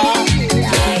 Empire.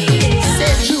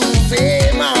 Say Juve,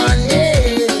 man,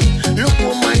 yeah. Look,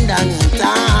 woman, down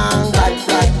town. Bad,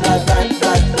 bad, bad, bad,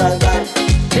 bad, bad, bad.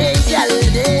 Hey, girl,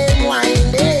 them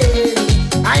winding.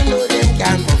 I know them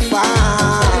can perform.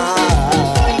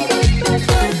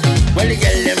 Well, the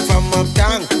girl them from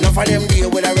uptown. Enough of them deal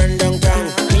with a run downtown.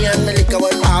 Me and my liquor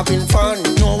was having fun.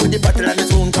 Know where the battle and the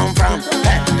spoon come from.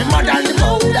 Hey, the mud and the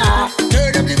powder.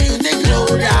 Turn up the music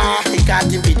louder. I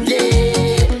can't be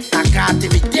there. I can't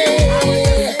be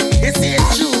there. It's a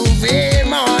Juve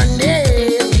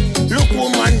Monday. Look,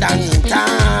 woman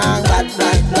downtown. Bad,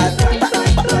 bad, bad, bad,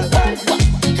 bad, bad, bad, bad.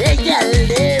 Hey, girl,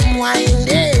 them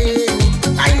winding.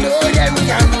 I know them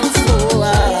can perform.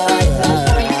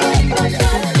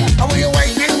 How will you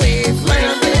wine and wave? Man,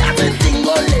 I'm the other thing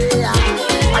go lay.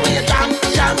 I mean, jump,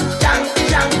 jump, jump,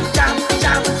 jump, jump,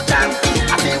 jump, jump.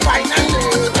 I say wine and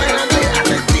wave. Man, I'm the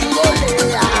other thing go lay.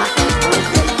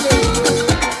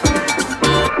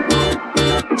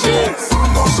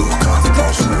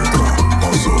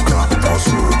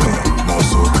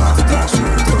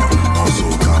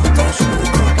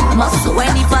 Muscle when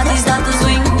the party start to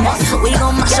swing, we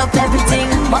gon' mash up everything.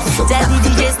 Tell the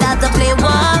DJ start to play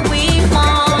what we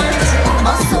want.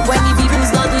 Muscle when the people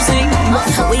start to sing,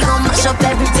 we gon' mash up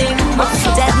everything.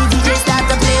 Tell the DJ start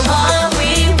to play what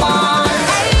we want.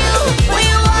 Hey you, where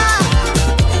you are?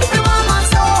 We want my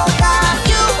soca.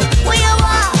 You, where you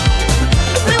are?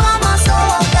 We want my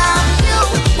soca. You,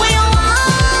 where you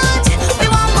want? We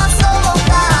want my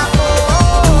soca.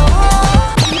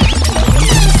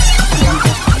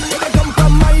 Where they come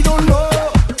from, I don't know.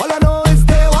 All I know is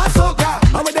they want soca.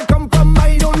 And where they come from,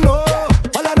 I don't know.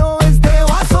 All I know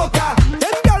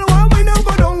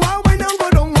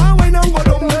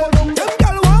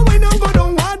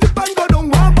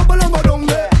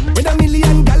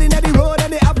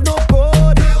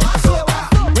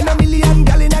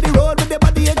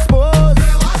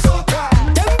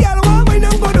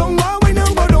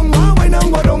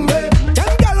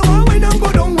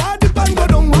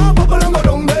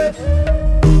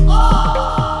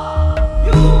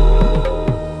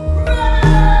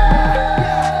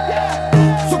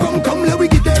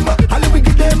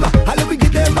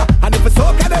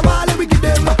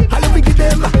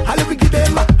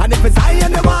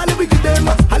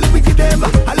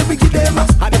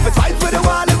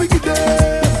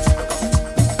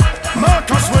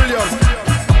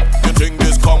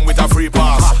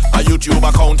YouTube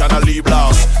account and a leave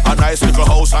blast. A nice little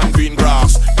house and green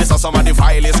grass. These are some of the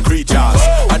vilest creatures.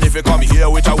 And if you come here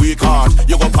with a weak heart,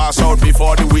 you go pass out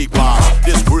before the week pass.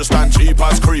 This worse than cheap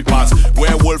as creepers,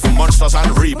 werewolf, monsters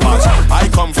and reapers. I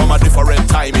come from a different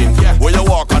timing, where you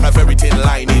walk on a very thin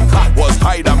lining. Was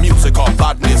either music or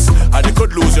badness, and you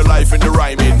could lose your life in the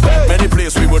rhyming. Many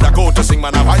places we would go to sing,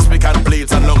 man, have ice pick and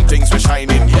blades and long things were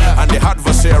shining. And the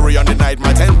adversary on the night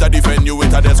might enter the venue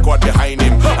with a dead squad behind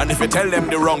him. And if you tell them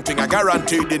the wrong thing, I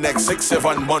guarantee the next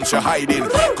 6-7 months you're hiding.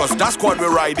 Cause that squad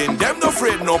we're riding, them no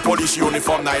afraid, no police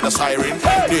uniform, neither siren.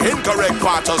 The incorrect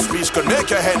part of speech could make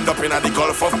you end up in the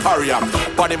Gulf of Paria.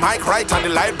 But the mic right and the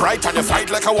light bright and you fight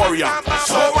like a warrior.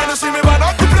 So when you see me man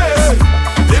up the place,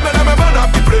 they me let me man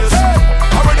up the place.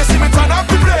 And when you see me turn up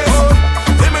the place,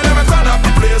 they me let me turn up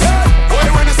the place. Boy,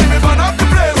 when you see me man up the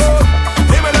place,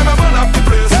 they me let me man up the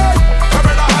place.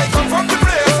 Remember I come from the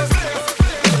place.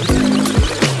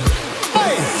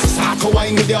 Hey, start to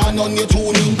wine with your hand on your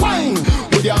tuning. Wine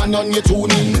with your hand on your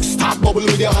tuning. Start bubble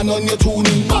with your hand on your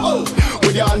tuning. Bubble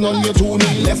with your hand on your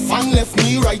tuning. Left hand, left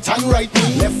knee, right hand, right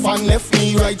knee. Left hand, left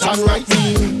knee, right hand, right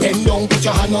knee. Bend down, put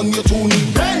your hand on your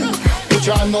tuning. Bend, put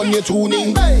your hand on your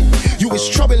tuning. You is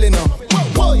troubling up,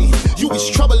 boy. You is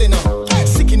troubling up.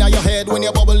 Sick in your head when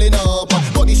you're bubbling up.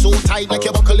 Body so tight like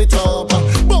you buckle it up.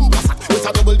 Bumper fat with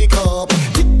a double the cup.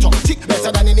 Tick tock, tick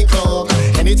better than any club.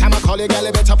 Anytime I call you, girl,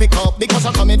 you better pick up. Because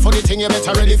I'm coming for the thing, you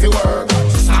better ready for work.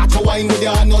 Start to wine with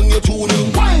your hand on your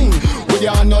tuning. Wine with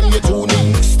your hand on your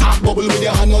tuning. Start bubble with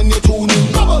your hand on your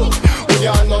tuning. Bubble with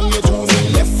your hand on your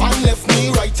tuning. Left hand, left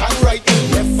knee, right hand, right knee.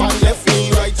 Left hand, left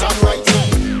knee, right hand, right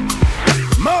knee.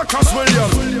 Marcus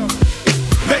Williams.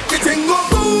 Make the thing go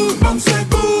boom, mum said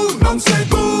boom, mum said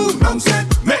boom, mum said.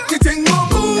 Make the thing go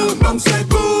boom, mum said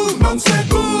boom, mum said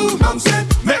boom, mum said.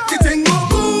 Make the thing go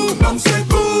boom, mum said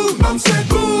boom, mum said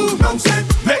boom, mum said.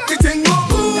 Make the thing go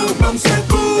boom, mum said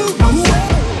boom, mum said.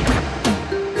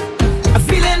 I'm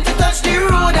feeling to touch the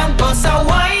road and bust a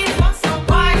wine.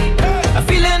 I'm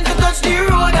feeling to touch the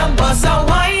road and bust a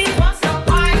wine.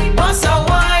 Bust a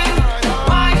wine,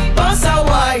 bust a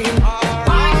wine.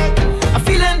 I'm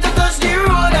feeling to touch the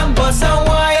road and bust a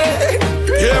wine.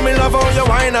 Hear me love how you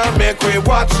whine and make we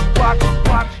watch.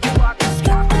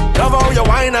 Love how you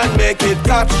whine and make it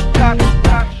catch.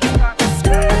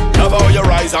 Love how you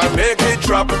rise and make it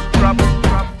drop.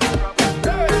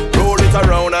 Roll it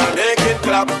around and make it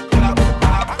clap.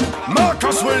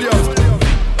 Marcus Williams.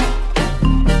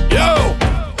 Yo.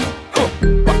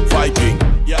 Viking.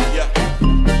 Yeah.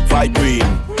 Fight queen.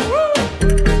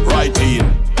 Right in.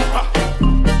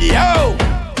 Yo.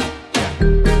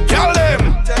 Kill them.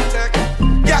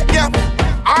 Yeah.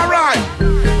 Alright.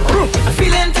 I'm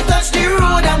feeling to touch the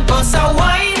road and bust a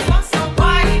wine.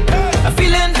 I'm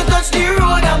feeling to touch the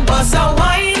road and bust a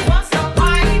wine.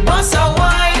 Bust a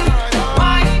wine,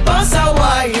 bust a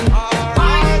wine.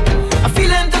 I'm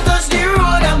feeling to touch the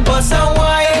road and bust a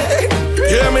wine.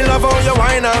 Hear me love how you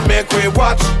whine and make we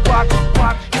watch.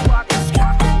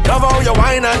 Love how you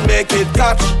whine and make it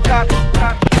catch.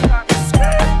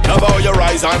 Love how you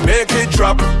rise and make it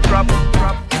drop.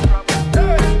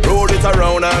 Roll it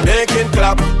around and make it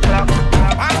clap.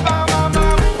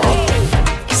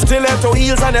 Stiletto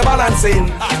heels and you're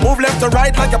balancing. Move left to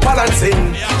right like you're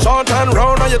balancing. Short and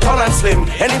round and you're tall and slim.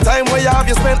 Anytime where you have,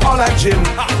 you spend all that gym.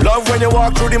 Love when you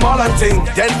walk through the mall and ting.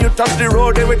 Then you touch the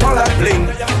road, then we call that bling.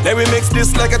 Then we mix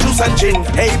this like a juice and gin.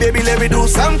 Hey baby, let me do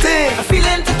something. I'm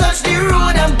feeling to touch the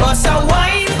road and bust a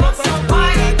wine.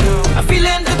 I'm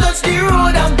feeling to touch the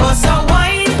road and bust a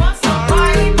wine.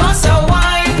 Bust a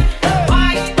wine,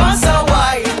 bust a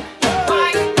wine.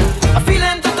 I'm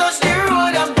feeling to touch the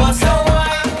road and bust a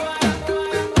wine.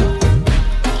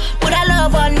 Put a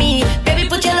love on me, baby,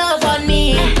 put your love on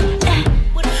me.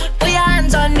 Put your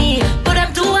hands on me, put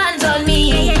them two hands on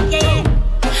me.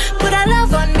 Put a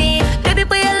love on me, baby,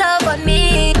 put your love on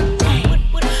me.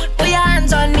 Put your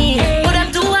hands on me, put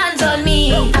them two hands on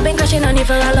me. I've been crushing on you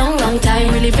for a long, long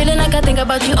time. Really feeling like I think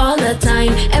about you all the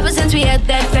time. Ever since we had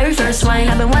that very first wine,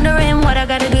 I've been wondering what I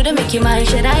gotta do to make you mine.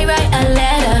 Should I write a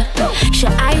letter?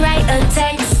 Should I write a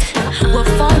text? What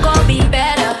phone call be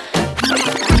better?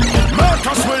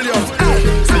 Marcus Williams.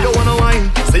 Say you wanna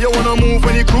wine, say you wanna move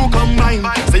when your crew combine.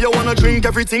 Say you wanna drink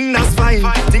everything, that's fine.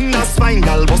 Thing that's fine,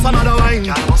 gal, bust another wine.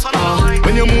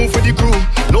 When you move with the crew,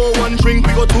 no one drink,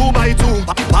 we go 2 by 2.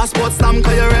 Passport stamp,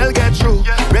 cause your rail get through.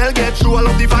 Rail get through, I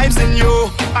love the vibes in you.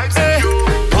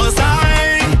 Cause I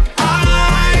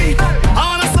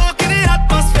wanna soak in the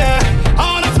atmosphere. I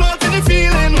wanna float in the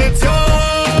feeling with you.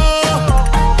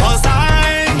 Cause I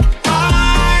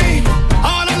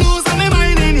wanna lose my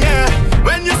mind in here.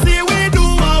 When you see we do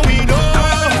what we do.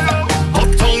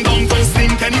 Uptown, downtown,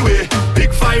 stink anyway.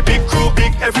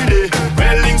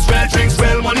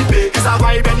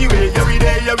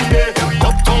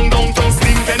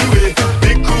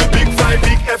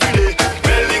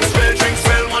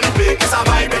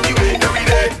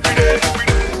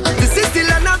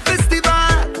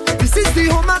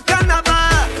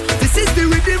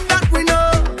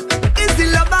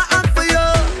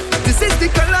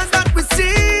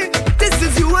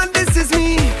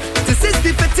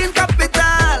 getting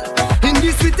capital in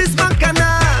the sweetest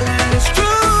bacchanal. It's true,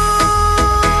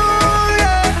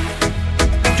 yeah.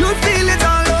 You feel it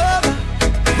all over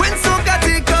when soca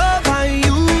take over.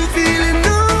 You feel it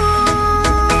new,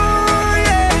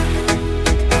 yeah.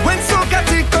 When soca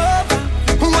take over,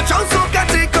 watch out soca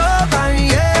take over,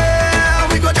 yeah.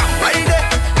 We go down right there,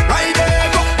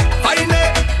 go. Find me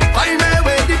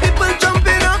where the people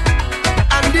jumping up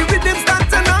and the rhythm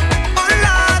starting up. Oh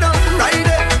Lord, right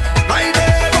there,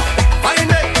 go. Find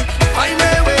me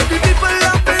where the people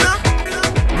laughing up.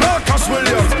 Marcus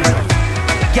Williams.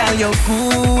 Girl, you're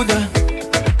good,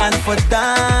 and for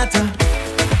that,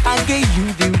 I gave you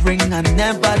the ring and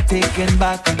never taken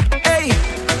back. Hey,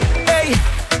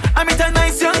 I met a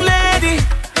nice young lady,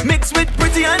 mixed with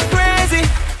pretty and crazy,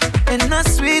 in a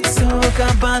sweet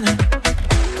soca ballad.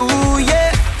 Ooh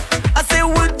yeah, I say,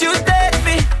 would you date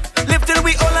me? Live till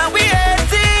we all and we 80.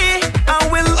 I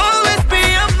will always be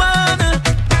a man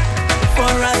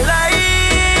for a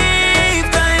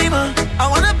lifetime. I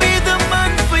wanna be the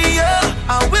man for you.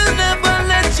 I will never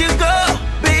let you go,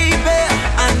 baby.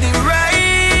 And the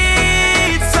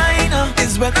right sign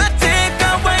is when I take a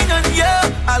wine on you.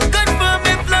 I'll confirm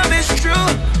if love is true,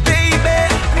 baby.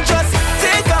 Just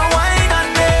take a wine on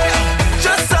me,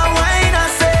 just a wine I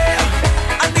say.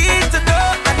 I need to know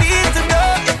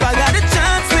if I got a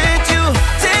chance with you.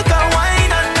 Take a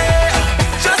wine on me,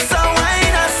 just a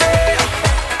wine I say.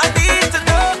 I need to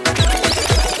know.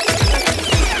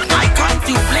 I come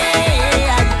to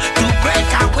play, to break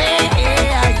away.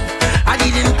 I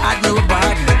didn't have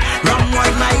nobody. Rum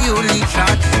was my only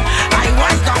shot. I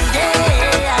was down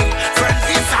there, friends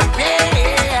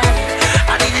disappeared. I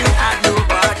didn't have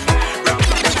nobody.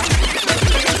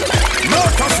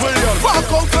 Marcus Williams.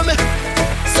 Walk out for me,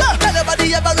 sir. Anybody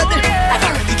ever ready?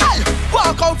 Girl,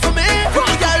 walk out for me,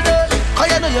 pretty girl, girl. 'Cause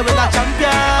you know you with a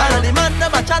champion. All of the man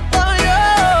them a chat for you.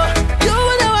 You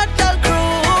and your hot girl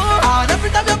crew, and every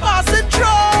time you're passing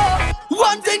through,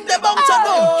 one thing they bound to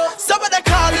know, somebody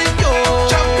calling you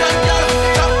champion, girl,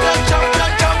 champion,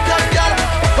 girl.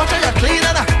 Watch how you clean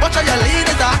and watch how you lean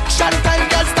it. Action time,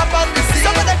 girl, stop on the scene.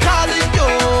 Somebody calling you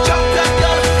champion,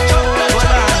 girl, champion,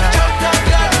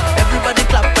 girl. Everybody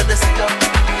clap when they see you.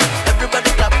 Everybody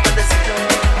clap when they see you.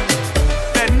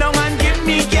 Bend down and give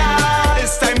me, girl.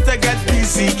 It's time to get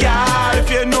busy, girl. If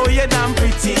you know you're damn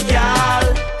pretty, girl,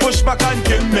 push back and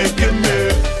give me.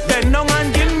 Bend down and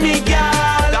give me,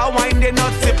 girl. That wine they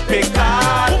not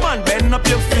typical. Woman, bend up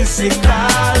your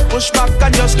physical. Push back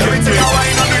and just give me. Take a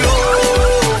wine on the low.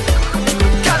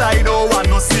 Girl, I don't want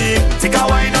no scene. Take a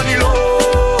wine on the low.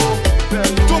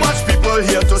 Too much people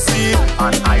here to see,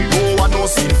 and I don't want no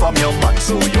scene from your man.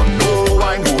 So you know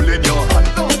I'm holding your hand.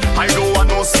 I don't want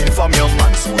no scene from your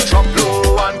man. So drop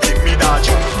low and give me that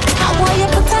joke. I want you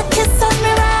to put a kiss on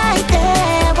me right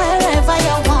there, wherever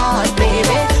you want,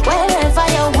 baby. Wherever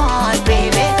you want,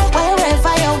 baby.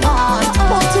 Wherever you want.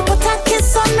 Won't you put a kiss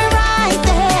on me right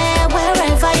there,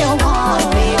 wherever you want,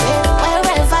 baby.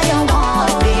 Wherever you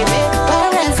want, baby.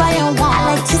 Wherever you want. I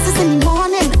like kisses in the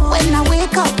morning when I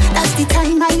wake up. That's the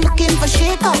time I'm looking for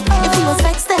shake up. If we was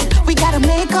vexed then we gotta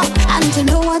make up, and you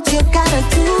know what you gotta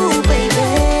do,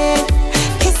 baby.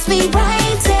 Kiss me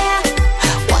right there.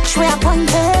 Watch where I'm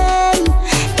pointing.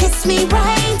 Kiss me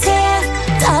right there,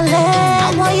 darling. I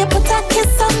want you to put a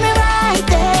kiss on me right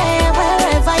there,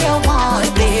 wherever you want,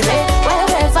 baby.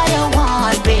 Wherever you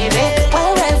want, baby.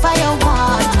 Wherever you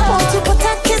want. Won't you put a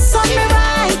kiss on me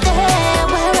right there,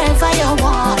 wherever you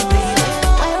want, baby.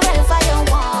 Wherever you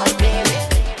want, baby.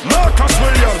 Marcus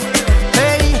Williams.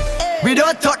 Hey, we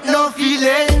don't touch no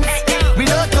feelings. We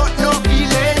don't touch no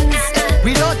feelings.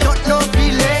 We don't touch no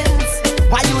feelings.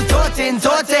 Why you totin'?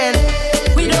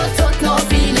 We don't talk no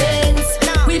feelings.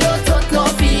 We don't talk no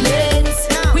feelings.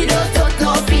 We don't talk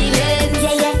no feelings.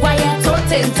 Yeah. Why you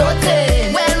totin'?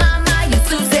 Well, mama used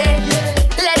to say,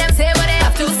 let them say what they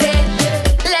have to say.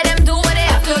 Let them do what they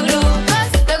have to do. 'Cause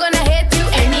they're gonna hate you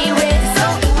anyway. So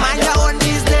Mind your own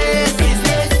business.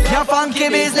 Your funky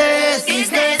business.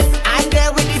 I'm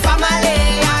there with the family,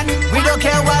 and we don't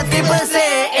care what people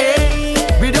say.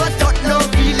 We don't touch no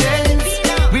feelings.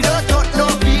 We don't touch no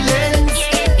feelings.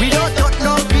 We don't touch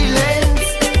no feelings.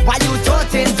 Why you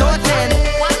totin'?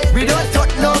 We don't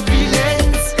touch no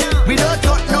feelings. We don't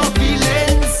touch no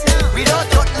feelings. We don't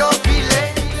touch no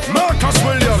feelings. Marcus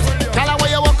Williams. Tell her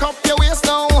where you walk up your waist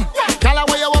now. Tell her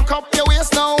where you walk up your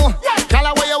waist now. Tell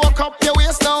her where you walk up your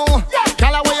waist now.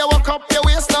 Tell her where you walk up your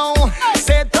waist now.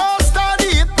 Say don't study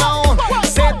it now.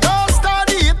 Say don't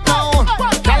study it now.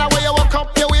 Tell her where you walk up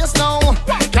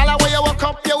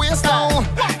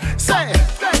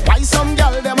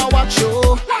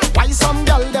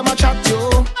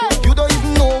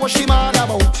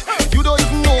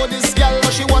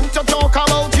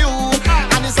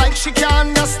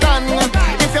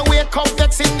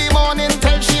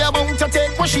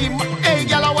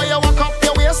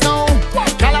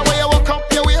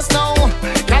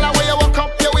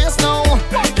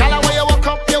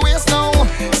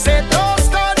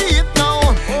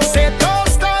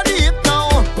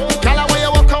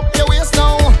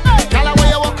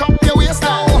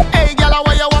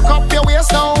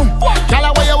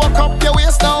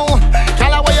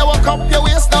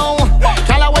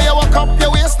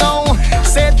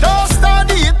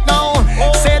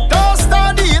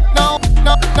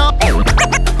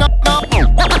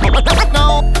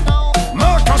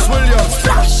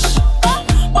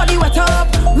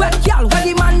girl, where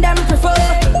the man them prefer.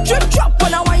 Drip drop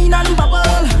on a wine and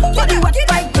bubble. Body wet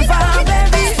like the fire,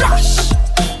 baby. Splash.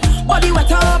 Body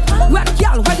wet up. Wet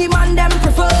girl, where the man them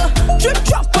prefer. Drip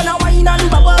drop on a wine and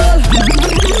bubble.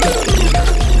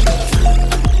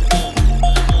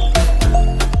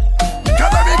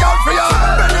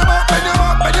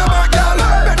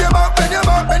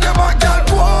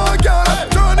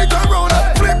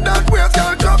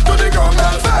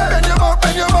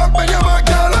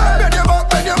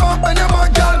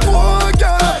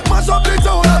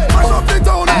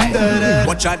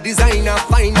 Watch a designer,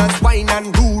 finance, wine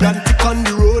and rude and tick on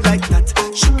the road like that.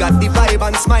 She got the vibe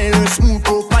and smile, her smooth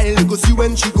profile. You go see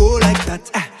when she go like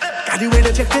that. Got the way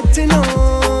that you're getting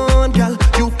on, girl.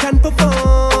 You can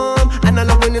perform, and I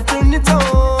love when you turn it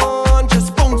on.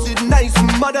 Just bounce it nice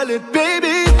and model it,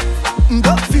 baby.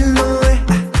 Don't feel no way,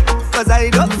 'cause I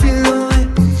don't feel no way.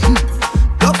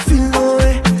 Don't feel no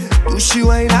way. Do she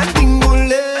wine and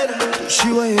dingle it? Do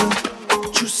she wine up?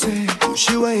 Juicy. Do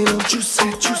she wine up?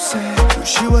 Juicy, juicy. Do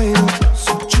she wine up?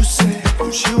 So juicy.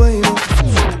 Do she wine up?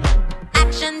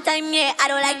 Action time, yeah, I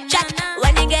don't like chat.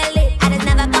 When you get late, I just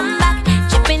never come back.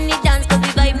 Chipping the dance, 'cause we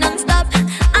vibe non-stop.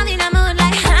 I'm in a mood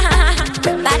like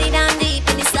body down deep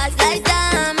in the stars like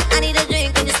damn. I need a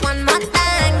drink and just one more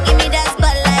time. Give me that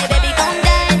spotlight, baby, come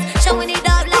dance. Showing it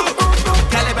up like boom boom.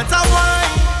 Girl, you better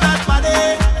wine that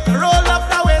body. Roll up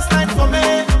the waistline for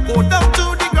me. Go down to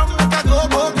the ground like a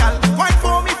go-go, girl. Wine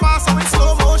for me fast so in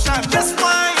slow motion. Just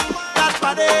wine that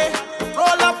body.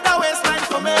 Roll up the waistline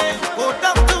for me. Go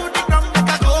down to the ground like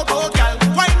a go-go, girl.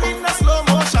 Wine in the slow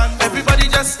motion. Everybody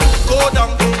just go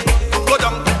down, go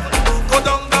down, go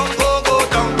down, down, go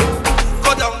down,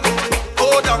 go down, go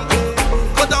down,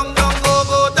 go down, down,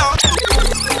 go down.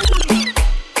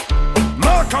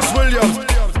 Marcus Williams.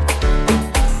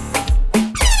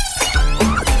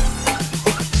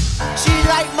 She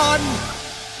like man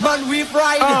we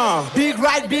ride. Big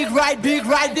ride, big ride, big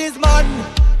ride this man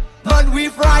we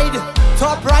ride.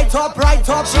 Top right, top right,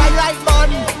 top. She like man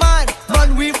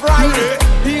we ride.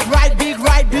 Big ride, big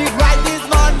ride, big ride this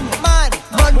man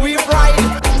we ride.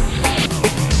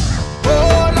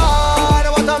 Oh Lord,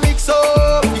 what a mix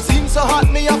up. He seems so hot,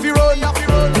 me have to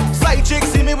run. Side chick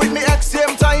see me with me ex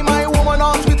same time. My woman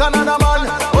out with another man.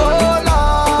 Oh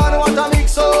Lord, what a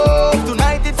mix up.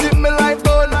 Tonight it's in me life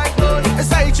done.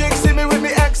 Side chick see me with me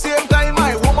ex same time.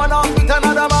 My woman out with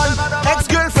another man.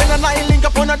 Ex-girlfriend and I link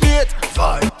up on a date.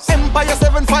 Empire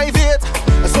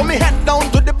 758. So me head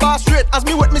down to the bar straight. As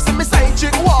me with me see me side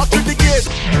chick walk through the gate.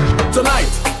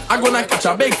 Tonight, I'm gonna catch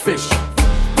a big fish.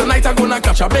 Tonight, I'm gonna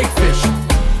catch a big fish.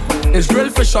 It's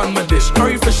grilled fish on my dish,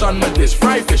 curry fish on my dish,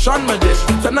 fried fish on my dish.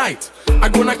 Tonight,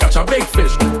 I'm gonna catch a big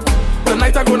fish.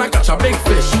 Tonight, I'm gonna catch a big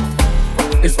fish.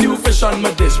 It's stew fish on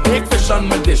my dish, baked fish on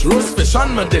my dish, roast fish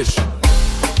on my dish.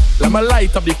 Let me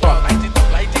light up the pot.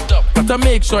 Light it up. Gotta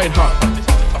make sure it's hot.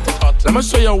 Let me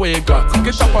show you where you got.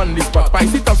 Get up on this spot,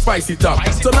 spice it up, spice it up.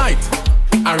 Tonight,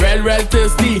 I'm real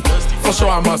thirsty. For sure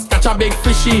I must catch a big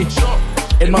fishy.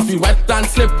 It must be wet and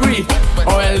slippery,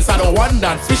 or else I don't want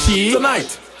that fishy.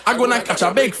 Tonight, I'm gonna catch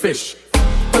a big fish.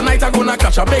 Tonight, I'm gonna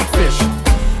catch a big fish.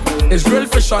 It's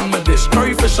grilled fish on my dish,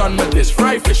 curry fish on my dish,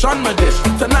 fried fish on my dish.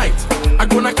 Tonight, I'm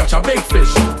gonna catch a big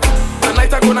fish.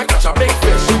 Tonight, I'm gonna catch a big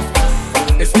fish.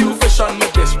 It's stew fish on my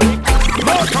dish.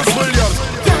 Marcus Williams.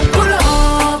 Pull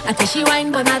up, I tell she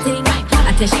wine but nothing.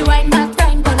 I tell she wine back,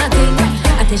 time but nothing.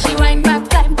 I tell she wine back,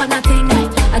 time but nothing.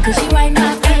 I tell she wine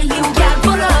back, hey you girl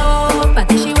pull up. I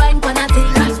tell she wine but nothing.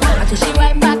 I tell she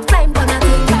wine back, time but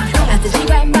nothing. I tell she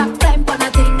wine back, time but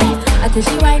nothing. I tell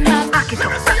she wine back.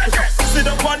 Sit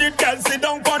down on it, girl. Sit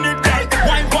down on it, girl.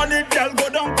 Wine on it, girl. Go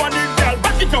down on it, girl.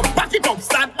 Back it up.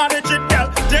 Start manage it, girl.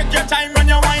 Take your time when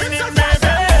you're whining, baby.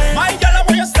 My girl,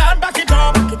 when you start, back it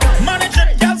up. Manage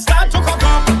it, girl. Start to cock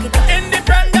up.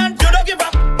 Independent, you don't give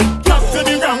up. Drop to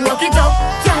the ground, rock it up.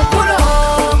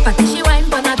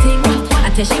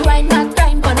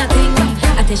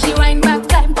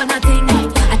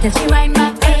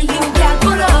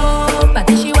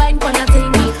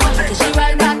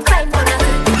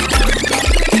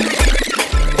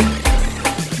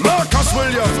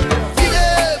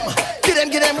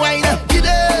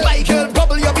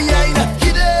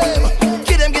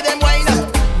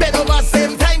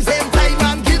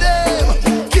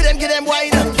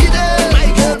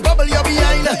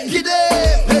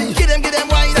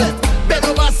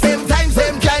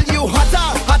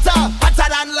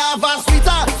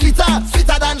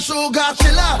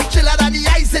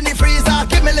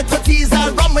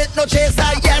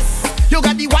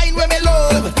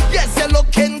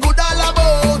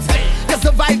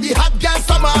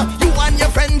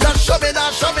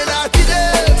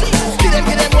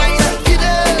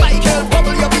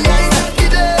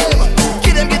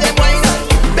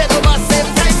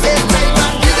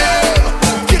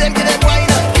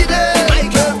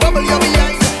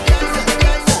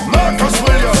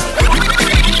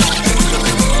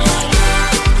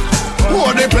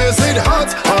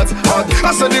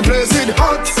 I said the place it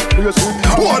hot.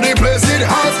 Oh, the place it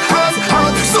hot, hot,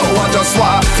 hot. So I just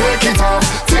want take it off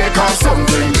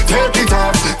something, take it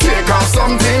off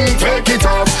something, take it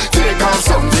off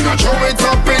something. I throw it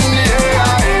up in the air.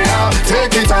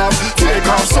 Take it off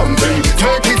something,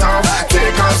 take it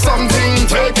off something,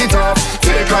 take it off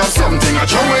something. I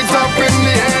throw it up in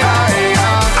the air.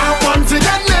 I want to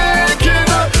get naked,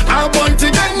 I want to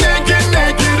get naked,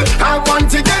 I want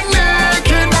to get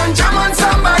naked and jam on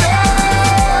somebody.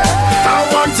 I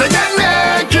want to get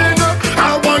naked,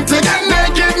 I want to get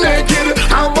naked,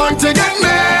 I want to get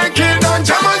naked and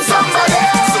jam on somebody.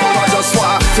 So I just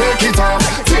want take it off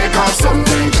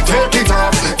something, take it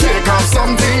off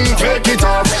something, take it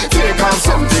off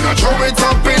something. I throw it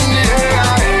up in the air.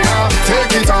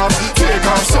 Take it off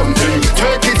something,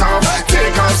 take it off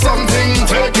something,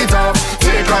 take it off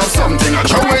something. I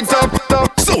throw it up.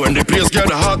 So when the place get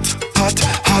hot,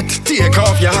 take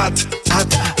off your hat.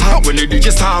 When the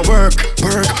DJ start work,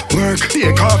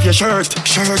 take off your shirt.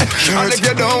 And if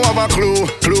you don't have a clue,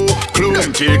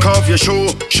 then take off your shoe.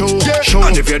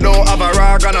 And if you don't have a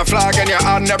rag and a flag in your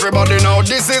hand, everybody know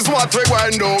this is what we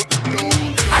going to do.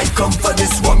 I come for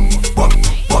this walk.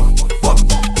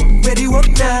 Where do you walk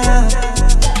now?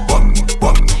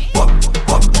 Walk.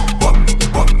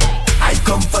 I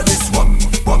come for this walk.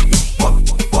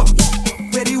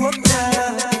 Where do you walk now?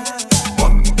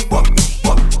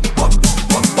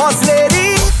 Boss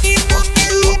lady,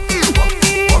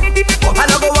 I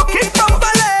don't go walking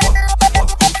properly.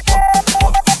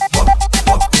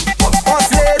 Boss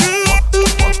lady,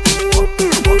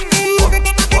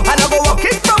 I don't go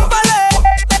walking properly.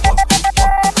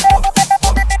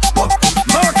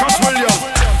 Marcus Williams.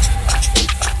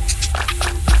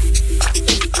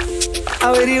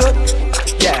 How do you walk?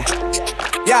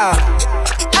 Yeah.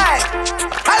 Hey,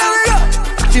 how do we go?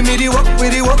 Give me the walk,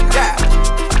 with the walk, yeah.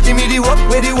 Give me the walk,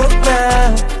 with the walk,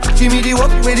 now. Give me the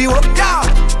walk, with the walk, now.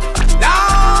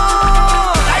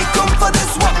 I come for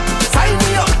this walk. Sign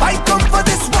me up. I come for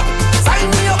this walk. Sign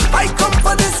me up. I come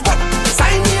for this walk.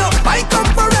 Sign me up. I come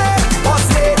for it. Boss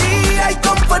lady, I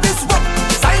come for this walk.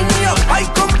 Sign me up. I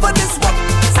come for this walk.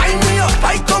 Sign me up.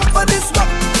 I come for this walk.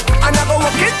 I never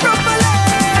walk it properly.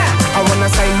 I wanna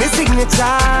sign my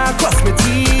signature, cross my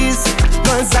T's,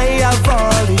 cause I have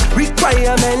all the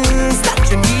requirements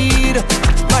that you need.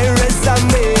 My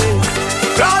resume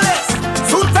flawless,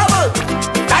 suitable,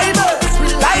 diverse,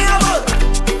 reliable.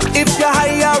 If you're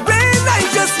hiring, I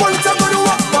just want to go to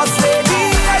work. Boss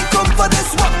lady, I come for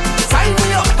this work. Sign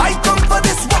me up, I come for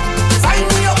this work. Sign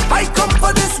me up, I come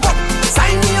for this work.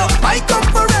 Sign me up, I come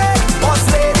for it. Boss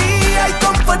lady, I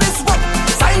come for this work.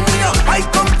 Sign me up, I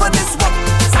come for this work.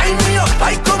 Sign me up,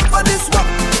 I come for this work.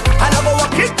 I never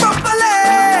walk it properly.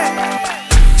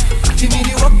 Give me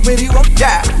the work, where the work,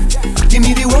 yeah. Give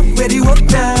me the walk, where the walk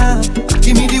now.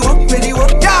 Give me the walk, where the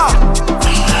walk, yeah.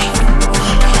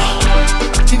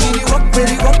 Give me the walk, where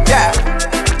the walk, yeah.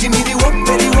 Give me the walk,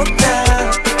 where the walk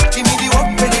now. Give me the walk,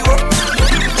 where the walk.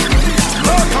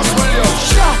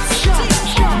 Shots.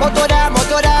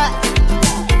 Motoda.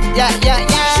 Yeah.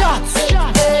 Shots.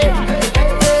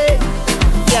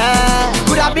 Yeah.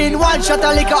 Could have been one shot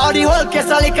of liquor or the whole case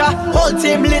of liquor. Whole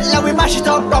team lit like we mash it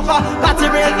up proper. Party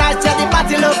real nice, yeah, the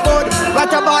party look good. Right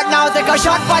about now, take a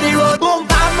shot for the road. Boom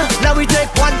bam, now we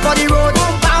take one for the road.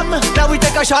 Boom bam, now we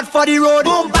take a shot for the road.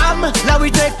 Boom bam, now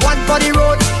we take one for the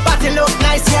road. Party look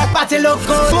nice, yeah, party look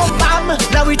good. Boom bam,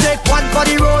 now we take one for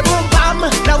the road. Boom bam,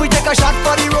 now we take a shot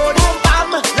for the road. Boom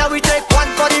bam, now we take one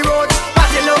for the road.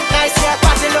 Party look nice, yeah,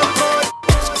 party look good.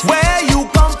 Where you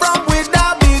come from with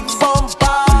that big bumper?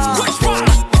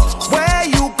 Where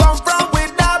you come from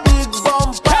with that big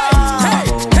bumper?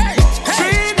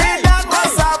 Trinidad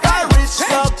must have a rich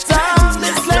doctor.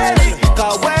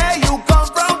 Cause where you come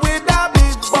from with that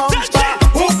big bumper?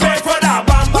 Who pay for that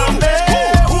bam bam day?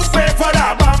 Who pay for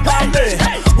that bam bam day?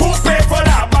 Who pay for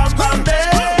that bam bam day?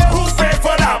 Who pay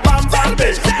for that bam bam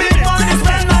day? Big money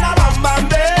spent on a bam bam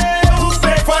day. Who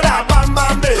pay for that bam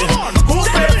bam day? Who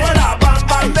pay for that bam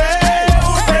bam day?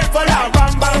 Who pay for that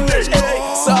bam bam day?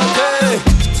 Sunday,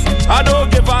 I don't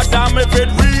give a damn if it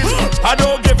real. I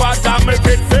don't give a damn if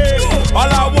it fake. All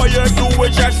I want you do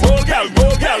is just roll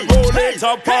it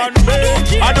up on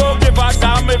me. I don't give a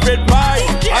damn if it buy.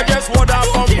 I just want that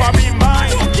bumper be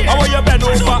mine. I want you bend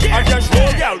over and just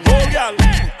roll, girl.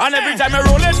 And every time you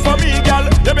roll it for me, girl,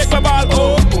 you make my ball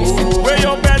oh. Where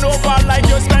you bend over like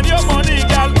you spend your money,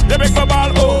 girl, you make my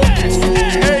ball oh.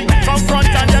 Hey, come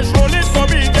front and just roll it for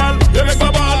me, girl, you make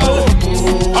my ball oh.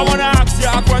 I wanna ask you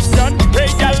a question, hey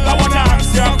girl, I wanna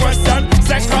ask you a question.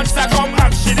 Second, come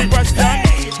ask you the question.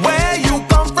 Where you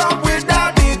come from with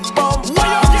that big bumper? Where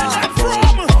you get that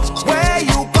from? Where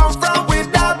you come from with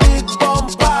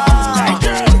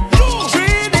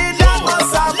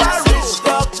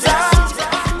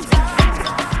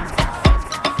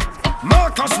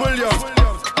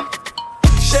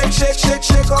Shake, shake, shake,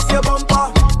 shake off your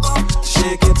bumper.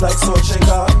 Shake it like salt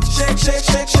shaker. Shake, shake,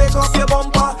 shake, shake off your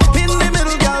bumper. In the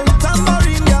middle, girl,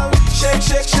 tambourine, girl. Shake,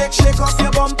 shake, shake, shake off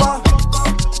your bumper.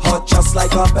 Hot just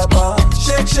like a pepper.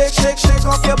 Shake, shake, shake, shake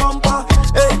off your bumper.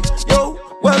 Hey, yo,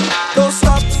 well, don't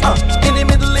stop. In the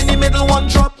middle, one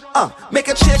drop. Make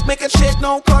it shake,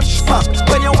 no crush.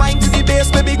 When you whine to the bass,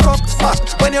 baby, cock.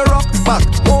 When you rock back,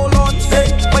 hold on.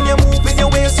 Hey, when you move in your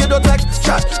waist, you don't like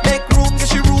chat. Make room,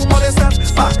 get your room, all the step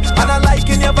back. And I like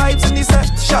in your vibes in the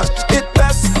section. It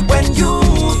best when you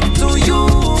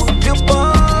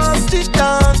bust it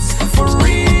dance for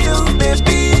real,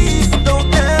 baby.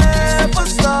 Don't ever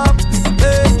stop.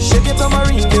 Hey, shake it,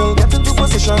 tambourine girl, get into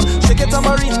position. Shake it,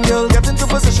 tambourine girl, get into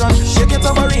position. Shake it,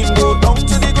 tambourine, go down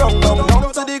to the ground, down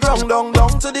to the ground,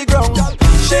 down to the ground.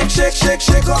 Shake, shake, shake,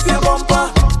 shake off your bumper.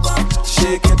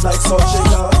 Shake it like salt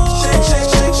shaker. Shake, shake,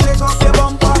 shake, shake off your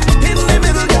bumper. In the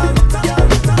middle, girl.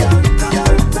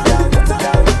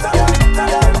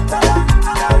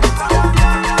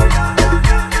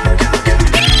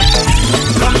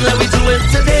 Come, let me do it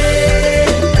today.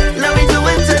 Let me do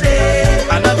it today.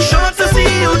 And I'm sure to see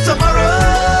you tomorrow.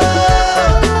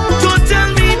 Don't tell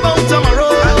me about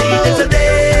tomorrow. I need it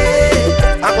today.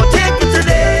 I will take it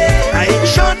today. I ain't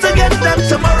sure to get them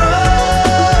tomorrow.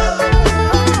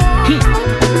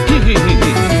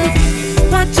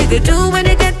 What you could do when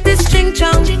you get this ching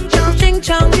chong, ching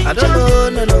chong? I don't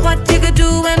know, no. What you could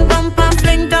do when bumper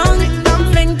fling down,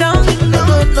 fling down? No.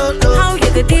 How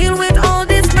you could deal with all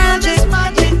this magic?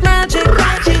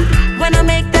 When I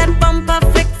make that bumper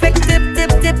flick,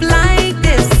 dip like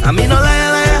this. I mean, no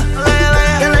liar.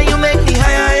 Girl, you make me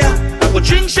higher. I will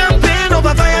drink champagne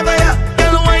over fire.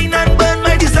 Girl, wine and burn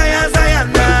my desires,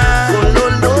 nah. Oh,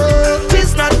 no,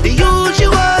 it's not the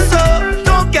usual, so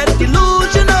don't get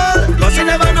delusional. Cause you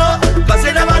never know.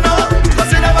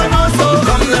 So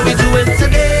come, let me do it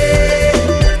today.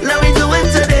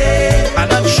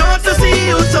 And I'm sure to see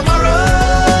you tomorrow.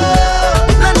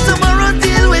 Let tomorrow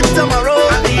deal with tomorrow.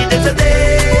 I need it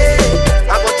today.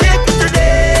 I will take it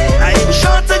today. I ain't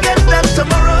sure to get them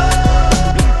tomorrow.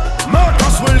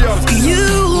 Marcus Williams. You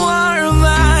are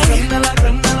mine.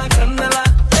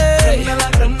 Hey.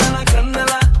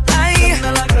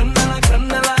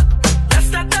 That's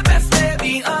not the best,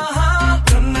 baby.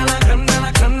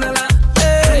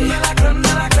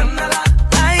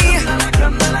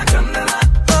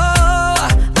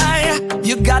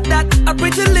 You got that a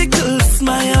pretty little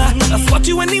smile. I spot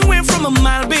you anywhere from a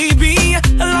mile, baby.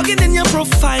 Log it in your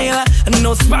profile.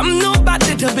 No spam, no bad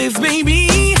database,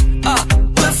 baby.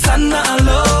 Persona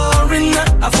alluring.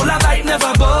 Full of light,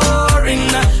 never boring.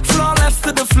 Flawless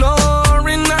to the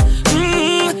flooring.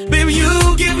 Baby,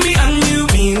 you give me a new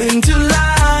meaning to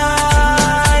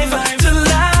life.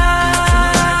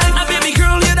 Baby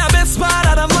girl, you're the best part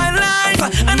out of my life.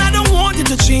 And I don't want you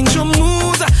to change your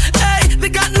moves. Hey, they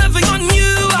got nothing on you.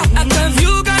 Cause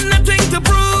you got nothing to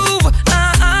prove.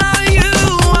 You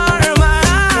are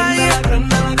mine.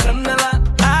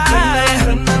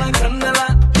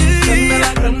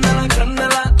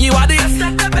 You are the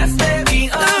best, baby.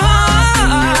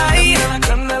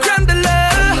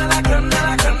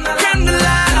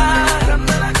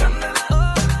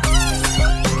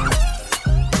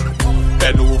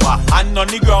 Bend over, hand on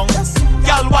the ground.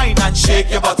 Girl, wine and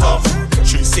shake your bottom.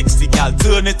 360, girl,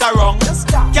 turn it around.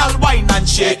 Girl, wine and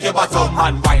shake your bottom.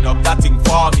 And wind up that thing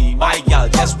for me, my girl.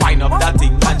 Just wind up that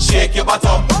thing and shake your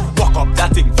bottom. Walk up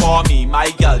that thing for me,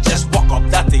 my girl. Just walk up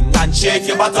that thing and shake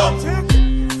your bottom.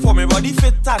 For me body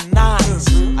fit and nice,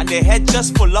 and the head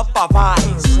just full up of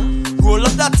eyes. Roll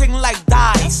up that thing like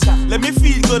dice. Let me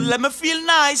feel good, let me feel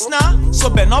nice now. So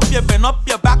bend up your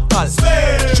back, girl.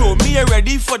 Show me you're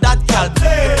ready for that, girl.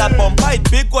 If that bumper it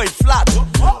big or it flat,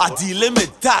 I deal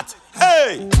with that.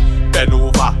 Hey, bend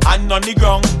over, hand on the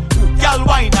ground. Girl,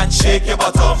 wine and shake your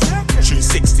bottom.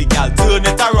 360, girl, turn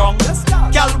it around.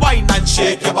 Girl, wine and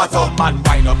shake your bottom. And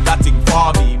wind up that thing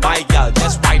for me, my girl.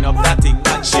 Just wind up that thing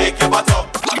and shake your bottom.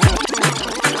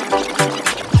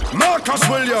 Marcus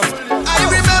Williams. I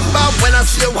remember when I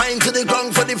see you wine to the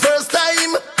ground for the first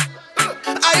time.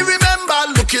 I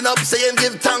remember looking up saying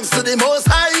give thanks to the Most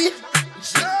High.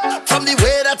 From the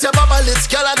way that your bubble is,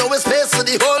 girl, I know it's space for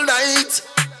the whole night.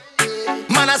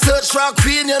 Man, I search for a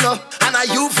queen, you know, and I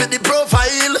you fit the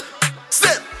profile.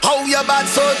 Say, how you bad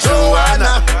so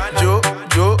Joanna?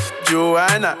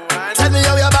 Joanna. Tell me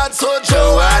how you bad so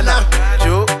Joanna.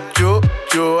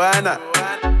 Joanna.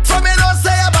 For me don't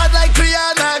say you bad like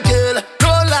Rihanna, girl,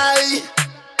 don't lie.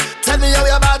 Tell me how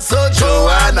you bad so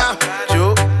Joanna.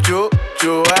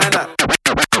 Joanna.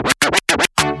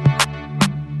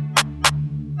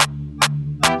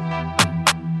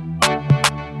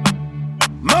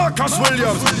 Marcus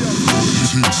Williams.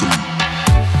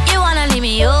 You wanna leave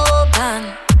me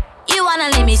open. You wanna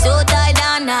leave me so tied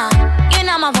down now. You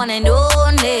know my one and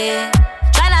only.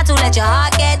 Try not to let your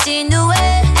heart get in the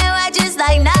way. And we're just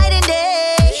like night and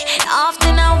day.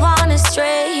 Often I wanna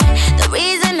stray. The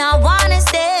reason I wanna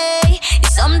stay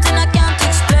is something I can't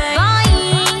explain. Boy,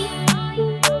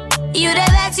 you the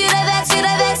vex, you the vex, you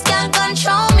the vex, can't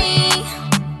control me.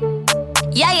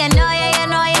 Yeah, you know, yeah, you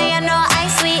know, yeah, you know. I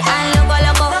sweet and loco,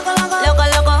 loco, loco, loco,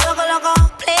 loco, loco, loco.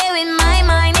 Play with my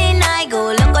mind and I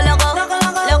go loco, loco, loco,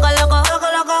 loco, loco, loco,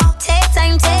 loco. Take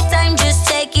time, just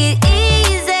take it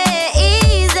easy,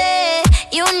 easy.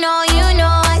 You know,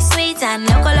 I sweet and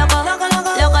loco, loco, loco,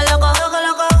 loco, loco, loco,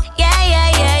 loco. Yeah, yeah,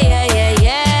 yeah, yeah, yeah,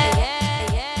 yeah.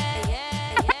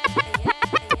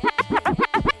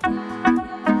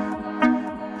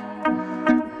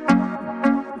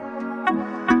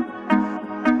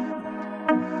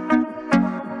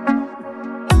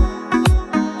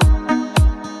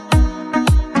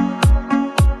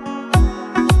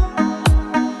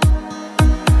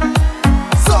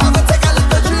 So I'm gonna take a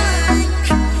little drink,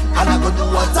 and I go do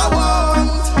what I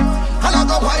want, and I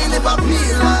go wine if I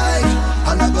feel like,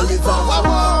 and I go live how I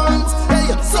want. Hey,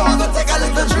 so I'm gonna take a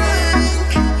little drink,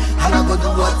 and I go do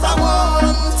what I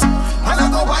want, and I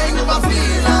go wine if I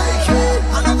feel like, hey,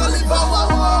 and I go live how I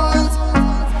want.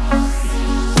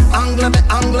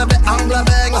 Angle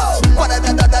bang, what da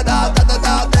da da da da da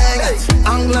da bang.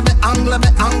 Angle bang.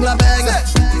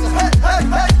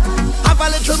 Have a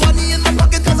little money in my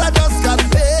pocket 'cause I just got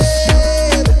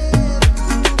paid.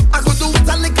 I could do it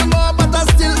a little more, but I'm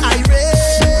still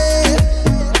irate.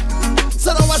 So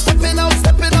now I'm stepping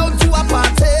out to a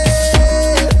party.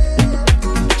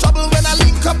 Trouble when I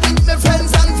link up with my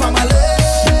friends and family.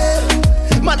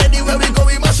 Man, anywhere we go,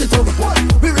 we mash it up.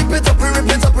 We rip it up, we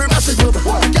mash it up.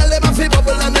 Girl, them a fi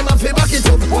bubble and them a fi back it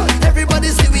up. Everybody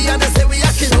see we and they say we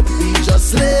act it up. We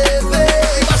just live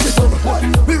it, mash it up.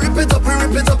 We rip it up,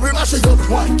 we mash it up.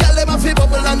 Girl, them a fi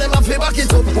bubble and them a fi back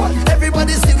it up.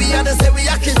 Everybody see we and they say we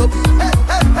act it up.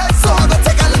 So I go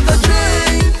take a little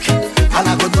drink, and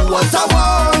I go do what I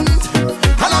want,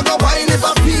 and I go wine if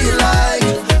I feel like,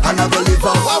 and I go live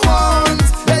how I want.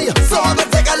 Hey, so I go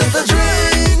take a little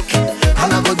drink,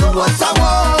 and I go do what I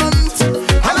want,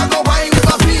 and I go wine if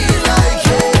I feel like,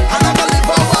 yeah, and I go live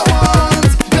how I want.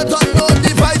 You don't know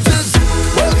the vices.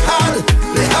 Work hard,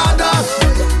 play harder.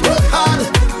 Work hard,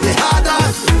 play harder.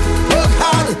 Work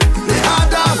hard, play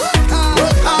harder.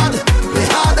 Work hard, play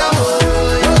harder.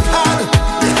 Work hard,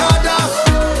 play harder.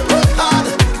 Work hard,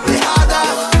 play harder.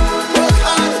 Work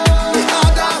hard, play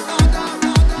harder.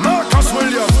 Marcus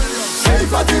Williams. Hey,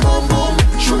 fatty boom boom,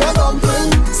 sugar dumpling,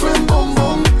 sweet boom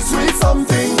boom, sweet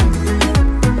something.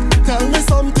 Tell me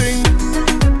something.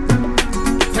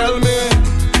 Tell me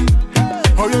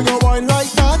how you go wine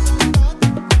like that.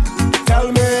 Tell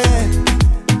me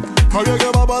how you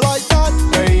go bubble like that,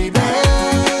 baby.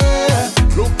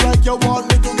 Look like you want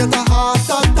me to get a heart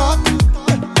attack.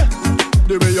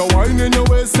 The way you wine in your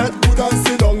waist set good and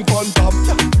sit down on top.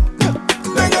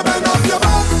 Then you bend up your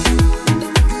back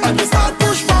and you start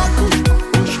push back.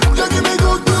 You give me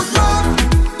good love.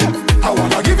 I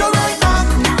wanna give you right back.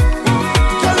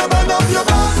 Girl, you bend up your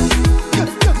back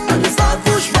and you start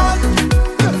push back.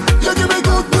 You give me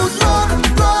good love.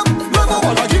 I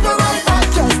wanna give you right back.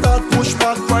 Just start push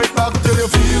back, right back till you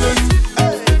feel it.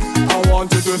 I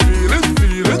want you to feel it,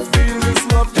 feel this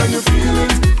love. Can you feel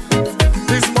it?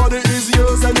 This body is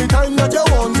yours anytime that you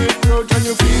want it, girl. Can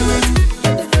you feel it?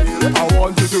 I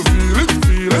want you to feel it,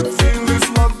 feel this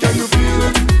love. Can you feel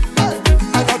it?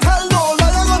 And I tell no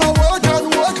lie, I'm gonna work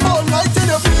all night till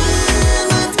you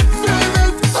feel it.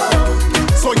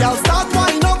 So y'all start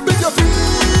wind up if you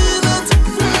feel it.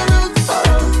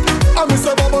 I miss a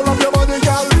bubble of your body,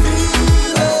 y'all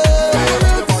feel it.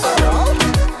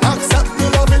 Accept the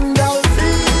loving, y'all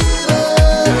feel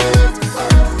it.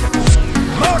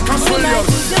 Marcus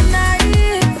Williams.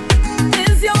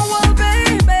 Is your world,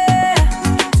 baby?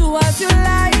 Do what you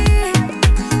like.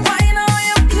 Why now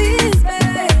you please,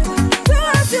 baby? Do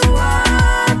what you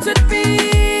want with me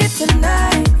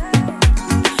tonight.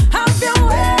 Have your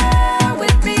way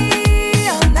with me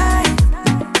all night.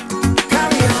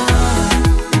 Carry on,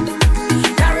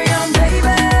 baby. Carry on,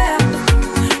 baby.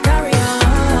 Carry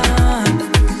on.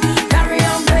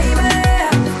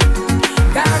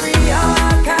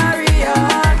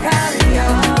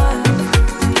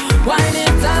 Wind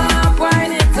it up.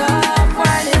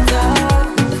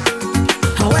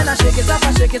 And when I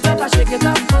shake it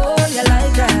up, oh, you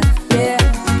like that,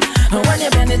 yeah. And when you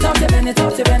bend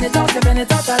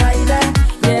it up, I like that,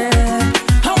 yeah.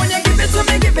 And when you give it to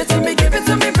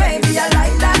me, baby, I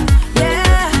like that,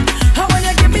 yeah. And when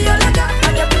you give me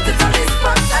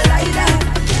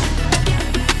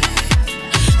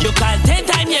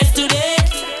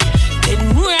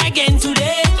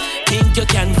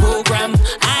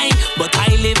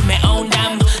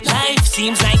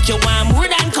want more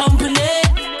than company.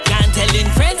 Can't tell in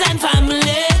friends and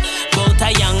family. Both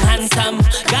a young handsome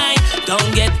guy.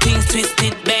 Don't get things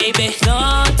twisted, baby.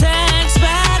 Don't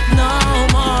expect no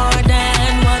more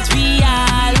than what we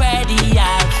already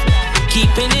have.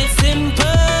 Keeping it simple.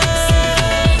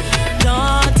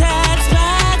 Don't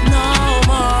expect no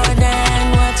more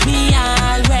than what we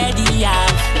already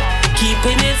have.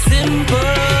 Keeping it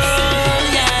simple,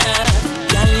 yeah.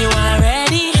 Girl, you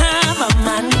already have a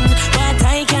man, but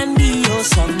I can be yours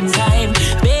sometime.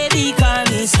 Baby, call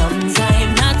me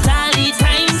sometime, not all the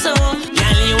time. So,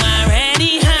 girl, you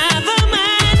already have a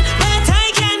man, but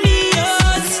I can be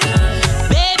yours.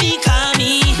 Baby, call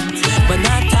me, but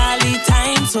not all the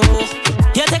time. So,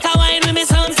 you take a wine with me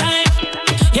sometime.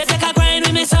 You take a grind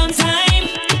with me sometime.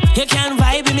 You can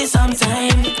vibe with me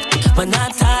sometime, but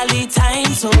not all the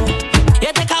time. So,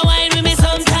 you take a wine with me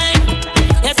sometime.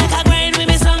 You take a grind with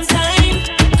me sometime.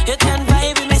 You can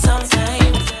vibe with me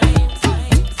sometime.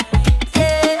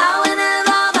 Yeah, I will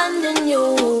never abandon you.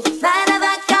 Neither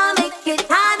that can make it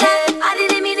harder. I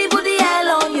didn't mean to put the hell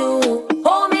on you.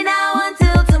 Hold me now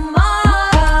until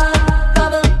tomorrow.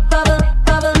 Bubble, bubble,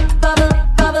 bubble, bubble,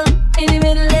 bubble in the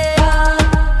middle there.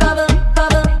 Bubble,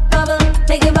 bubble, bubble,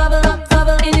 make it bubble up,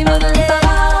 bubble in the middle there.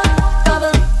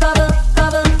 Bubble, bubble,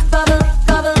 bubble, bubble,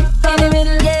 bubble in the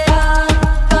middle there.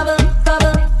 Bubble,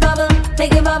 bubble, bubble,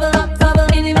 make it bubble up, bubble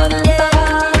in the middle there.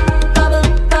 Bubble,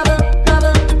 bubble,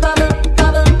 bubble, bubble,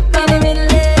 bubble in the middle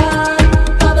there.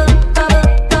 Bubble, bubble,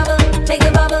 bubble, make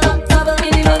it bubble up, bubble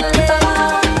in the middle there.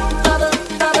 Bubble,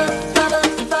 bubble,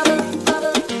 bubble, bubble,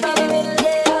 bubble in the middle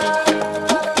there.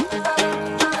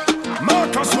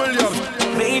 Marcus Williams.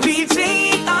 Baby,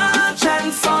 take a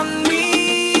chance on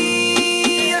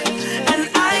me, and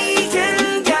I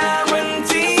can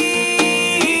guarantee.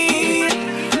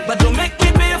 But don't make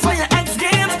me pay for your ex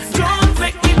games. Don't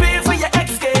make me pay for your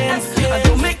ex games.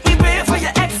 Don't make me pay for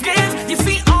your ex games. You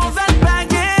see all that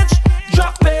baggage?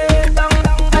 Drop it down,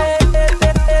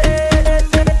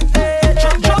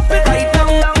 drop it right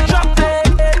down, drop it.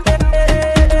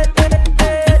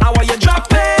 How are you drop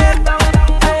it down?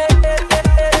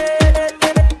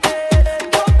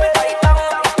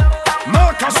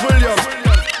 Marcus Williams.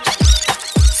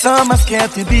 Some are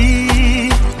scared to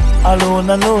be alone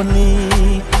and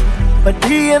lonely, but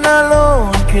being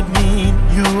alone could mean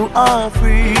you are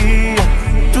free.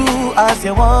 Do as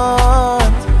you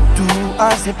want, do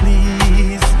as you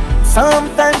please.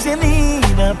 Sometimes you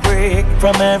need a break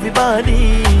from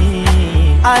everybody.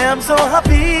 I am so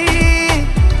happy,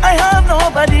 I have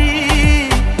nobody.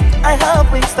 I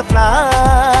have wings to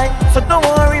fly, so don't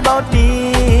worry about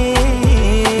me.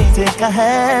 Take a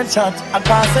headshot and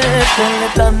pass it till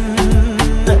it's done.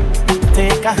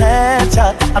 Take a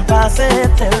headshot and pass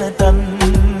it till it's done.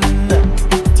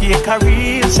 Take a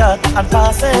real shot and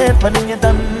pass it when you're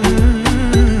done.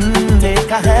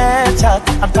 Take a headshot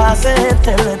and pass it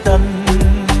till it's done.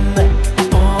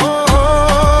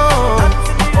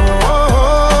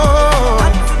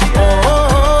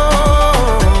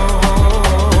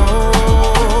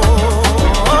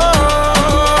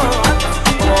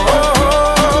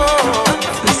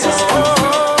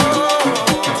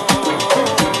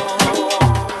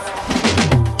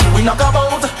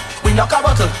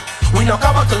 We knock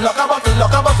a bottle, knock a bottle,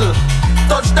 knock a bottle.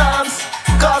 Touchdowns,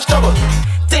 cause trouble.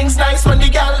 Things nice when the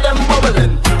gal them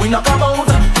bubbling. We knock a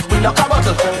bottle, we knock a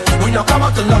bottle. We knock a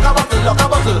bottle, knock a bottle, knock a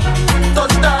bottle.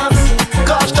 Touchdowns,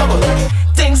 cause trouble.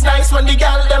 Things nice when the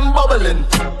gal them bubbling.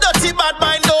 Dirty bad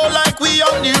mind don't like we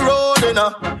on the road, you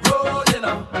know.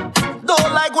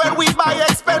 Don't like when we buy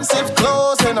expensive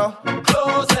clothes, you know.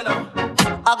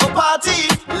 I go party,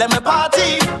 let me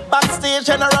party. Backstage,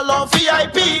 general or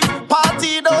VIP.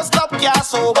 Party, don't stop, can't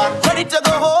sober. Ready to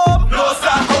go home? No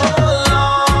stop, hold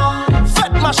on.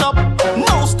 Fed mash up,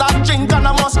 no stop, drink and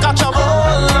I must catch up.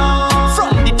 Hold on.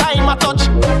 From the time I touch,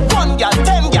 1 gal,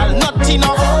 10 gal, not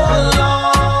enough. Hold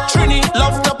on. Trini,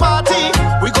 love to party.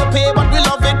 We go pay, but we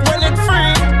love it when it's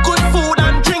free. Good food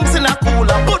and drinks in a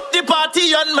cooler. Put the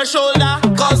party on my shoulder,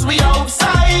 cause we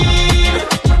outside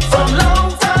from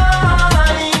long time.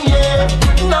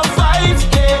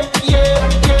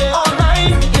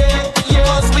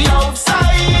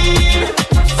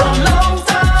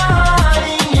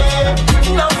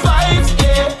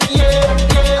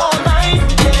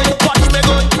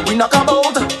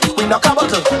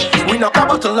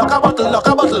 Knock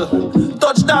a bottle.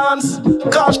 Touchdowns,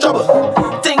 cause trouble.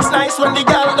 Things nice when the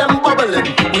gal them bubbling.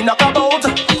 We knock a bottle.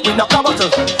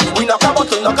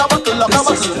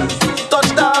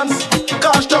 Touchdowns,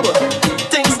 cause trouble.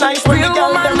 Things nice when the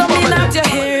gal them bubbling. Your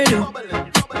hairdo,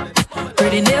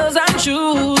 pretty nails and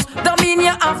shoes. Don't mean you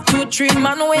have to treat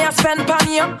man where you spend pan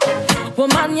you.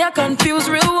 Woman, you confuse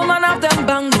real woman of them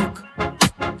bang book.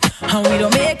 And we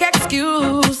don't make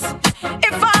excuse.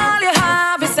 If all you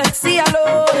have is sexy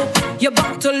alone, you're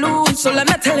bound to lose. So let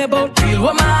me tell you about real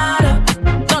woman.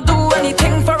 Not do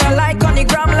anything for a like on the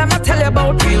gram. Let me tell you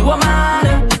about real woman.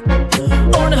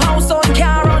 Own house, own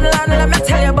car, own land. Let me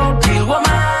tell you about real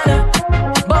woman.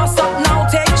 Boss up now,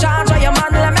 take charge of your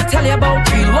man. Let me tell you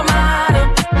about real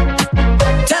woman.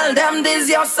 Tell them this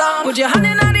your song. Put your hand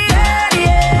in the air,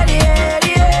 yeah, yeah,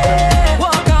 yeah.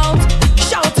 Walk out,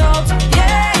 shout out,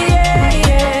 yeah, yeah,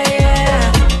 yeah,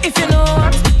 yeah. If you know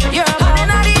what, you're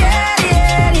hand in the air,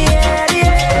 yeah, yeah,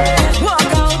 yeah.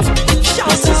 Walk out,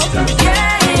 shout out,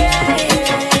 yeah, yeah,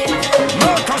 yeah.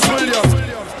 Marcus Williams.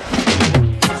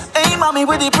 Hey, mommy,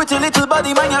 with the pretty little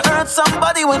body, man, you hurt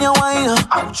somebody when you whine.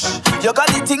 Ouch. You got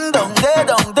the thing down there,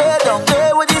 down there, down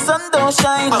there, where the sun don't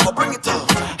shine. I'ma bring it up.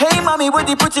 Hey, mommy, with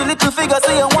the pretty little figure,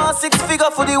 say you want 6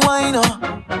 figure for the wine.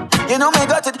 You know me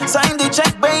got it, sign the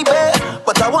check, baby,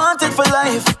 but I want it for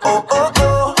life. Oh, oh,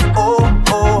 oh, oh,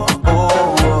 oh,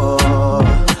 oh, oh.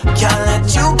 Can't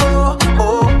let you go.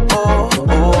 Oh, oh,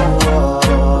 oh,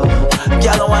 oh.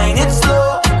 Girl, wine it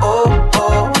slow. Oh,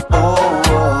 oh, oh,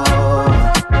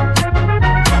 oh.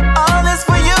 All is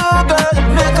for you, girl.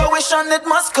 Make a wish and it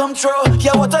must come true.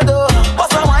 Yeah, what I do?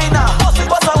 What's a wine now?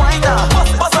 What's a wine now?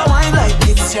 What's a wine like?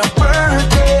 It's your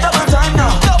birthday. Double time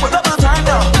now. Double time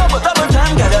now. Double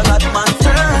time. Get a bad man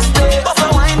Thursday. What's a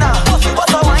wine now?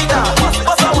 What's a wine now?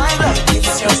 What's a wine like?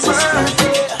 It's your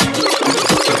birthday.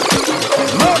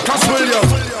 Marcus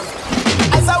Williams.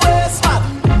 As a waste man,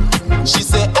 she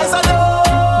say as a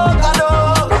dog, a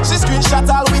dog. She screenshot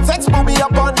all we text, put me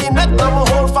up on the net. Now my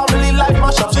whole family life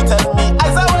mash up. She tell me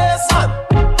as a waste man,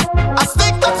 I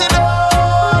stick to the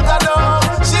dog, a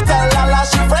dog. She tell Lala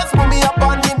she friends, put me up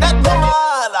on the net. No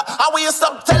man, I will you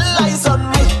stop tell lies on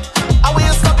me. I will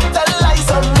you stop tell lies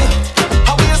on me. I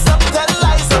will you stop tell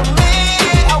lies on me.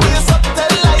 I will you stop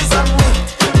tell lies on me.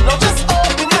 No, just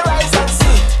open your eyes and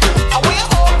see. I will you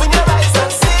open your eyes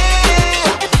and see.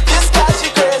 This girl she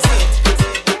crazy.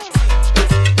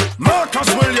 Marcus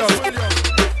Williams.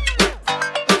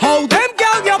 How them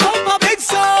girl your bumper big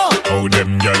so? How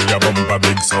them girl ya bumper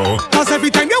big so? Cause every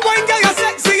time you whine, girl, you're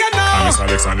sexy enough. Miss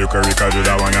Alexander Curry, cause you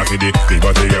the one for the big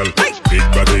body girl. Big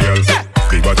body girl.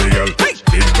 Big body girl.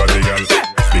 Big body girl.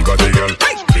 Big body girl.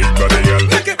 Big body girl.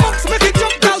 Make it bounce, make it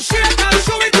jump, now shake, now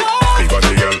show it off. Big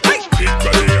body girl. Big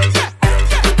body girl.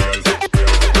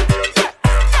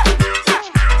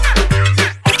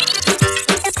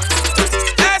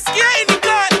 Ask you in the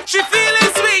cut, she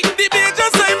feeling sweet. The beat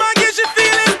just like Maggie, she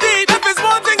feeling deep. If it's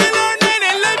one thing you learn, then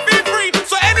life be free.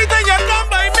 So anything you come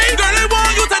by me, girl, I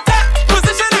want you to take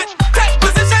position and bang,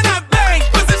 position and bang,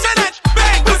 position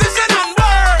and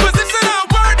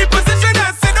word, the position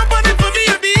and set up on it for me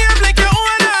and behave like you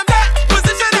own them.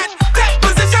 Position and take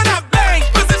position and bang,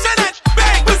 position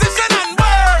and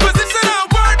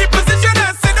word, the position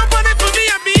and set up on it for me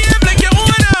and behave like you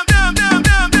own them.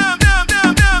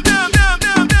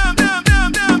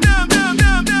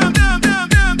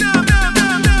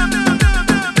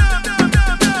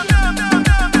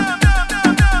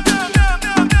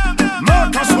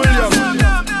 Marcus Williams.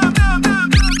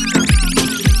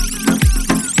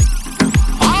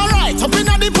 Alright, up in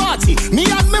the party, me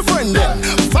and my friend them.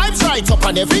 Vibes right up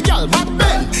on every girl back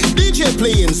then. DJ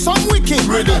playing some wicked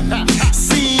rhythm.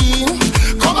 Scene,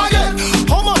 come again.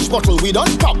 How much bottle we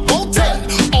done pop? About 10.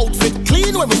 Outfit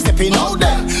clean when we stepping out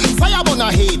them. Fire burn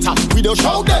a hater, we don't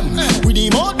shout them. We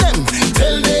demote them,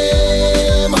 tell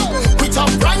them. We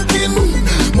top ranking.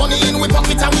 Money in we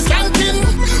pocket and we skanking.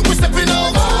 We stepping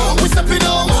out, we stepping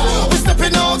out, we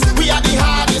stepping out. We are the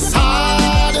hardest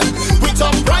hard. We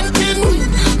top ranking.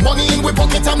 Money in we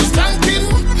pocket and we skanking.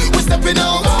 We stepping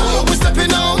out, we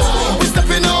stepping out, we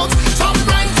stepping out. Top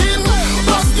ranking,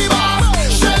 bust the bar,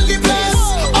 shell the place,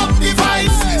 up the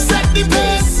vibes, set the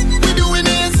pace. We doing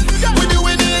it, we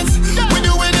doing it, we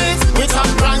doing it. We top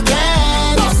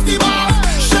ranking, bust the bar,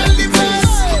 shell the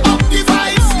place, up the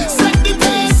vibes, set the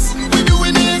pace. We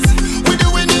doing it, we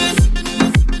doing it.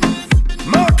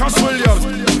 Marcus Williams.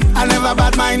 I never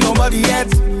bad mind nobody yet.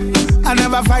 I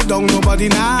never fight down nobody,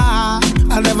 nah.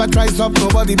 I never try stop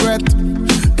nobody breath.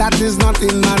 That is not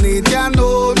in my nature,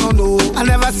 no, no, no. I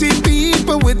never see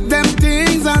people with them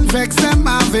things and vex them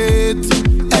of it.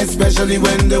 Especially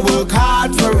when they work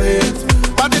hard for it.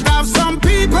 But it have some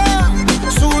people,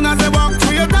 soon as they walk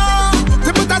through your door,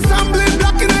 they put a stumbling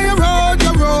block in your road,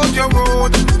 your road, your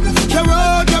road. Your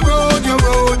road, your road, your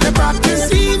road. They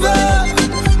practice evil,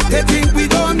 they think we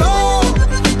don't know.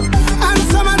 And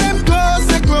some of them close,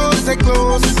 they close, they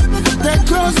close. They're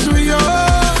close to you.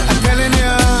 I'm telling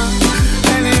you,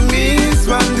 enemies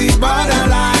from the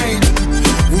borderline.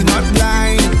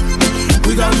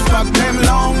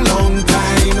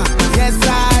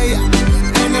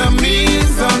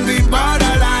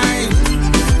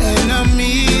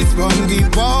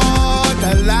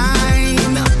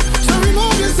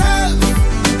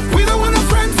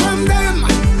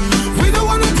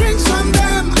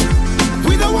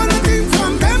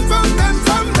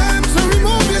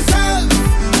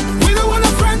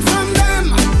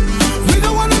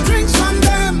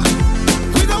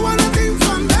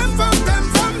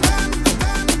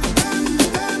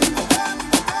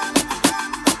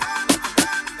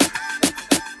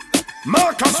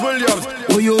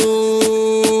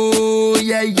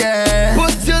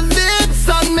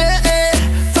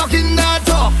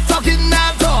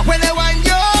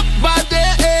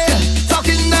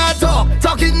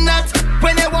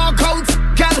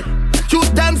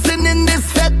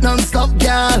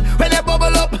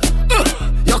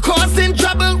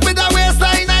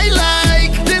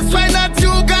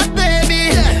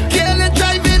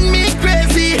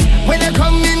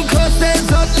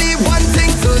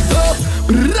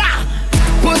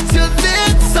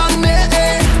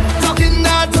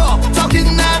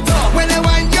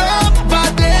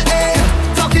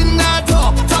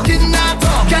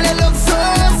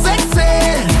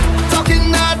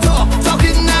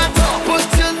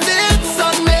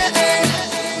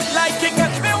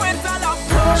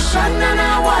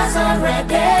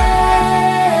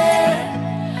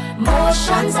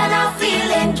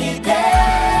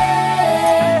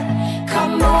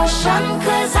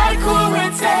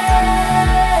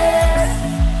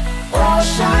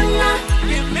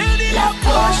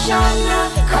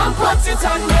 motion, come put it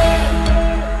on me.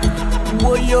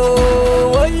 Woyo,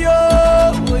 woyo,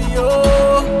 woyo,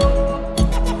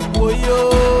 woyo.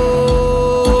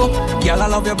 Girl, I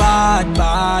love you bad,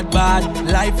 bad, bad.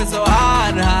 Life is so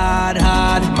hard, hard,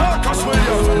 hard. Marcus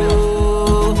Williams.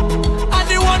 And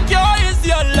the one cure is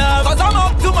your love. Cause I'm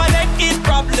up to my neck in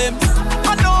problems.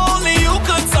 And only you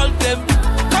could solve them.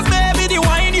 Cause maybe the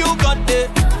wine you got there,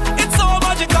 it's so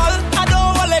magical, I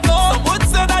don't wanna let go. Some would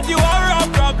say that you are a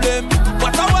problem,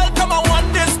 but I welcome, I want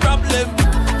this problem.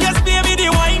 Yes, baby, the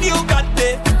wine you got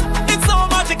there, it's so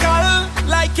magical.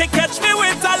 Like you catch me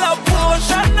with a love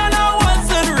potion and I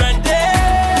wasn't ready.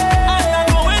 And I'm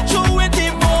going through with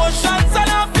emotions and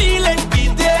I'm feeling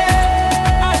giddy.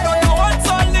 I don't know what's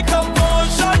on the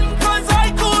commotion, cause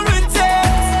I cool with it.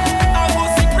 I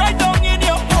will sit right down in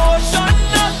your ocean.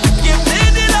 Give me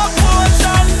the love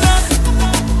potion.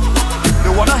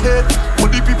 They wanna hate, what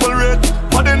the people rate,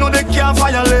 but they know they can't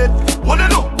violate. What they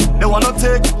know? They wanna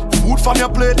take food from your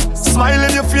plate, smile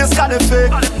in your face, got it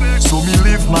fake. So me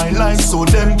live my life so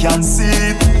them can see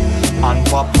it, and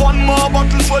pop one more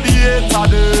bottle for the hater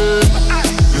day.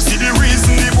 You see the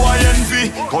reason the boy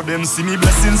envy, cause them see me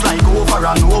blessings like over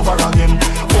and over again,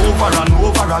 over and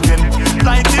over again.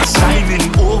 Light it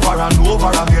shining over and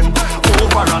over again,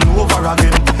 over and over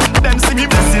again. Them see me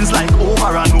blessings like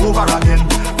over and over again,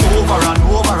 over and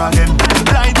over again.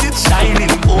 Light it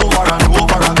shining over and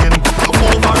over again,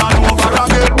 over and over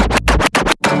again.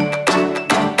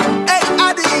 Hey,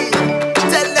 Addy,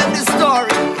 tell them the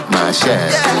story. Marshall,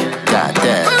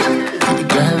 goddamn, the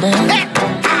girl there.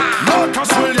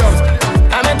 Marcus Williams.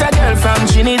 I met a girl from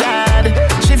Trinidad.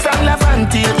 She from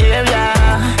Laventille area.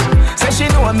 Say she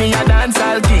know me a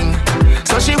dancehall king,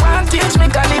 so she want teach me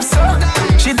calypso.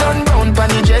 She done round pon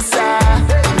the dresser.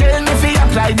 Tell me fi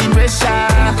apply the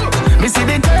pressure. Me see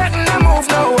the curtain a move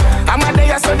now. I'm a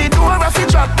there so the door a fi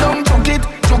drop down. Took it,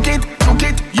 took it, took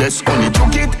it. Yes, only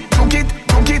took it, took it,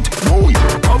 took it. Boy,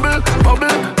 bubble,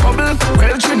 bubble, bubble.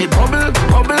 Well, Trini, bubble,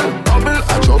 bubble, bubble.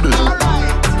 A trouble.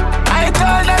 I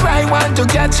told her I want to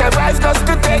catch a vibe just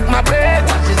to take my breath.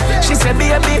 She said,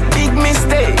 be a big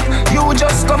mistake. You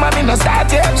just come and me no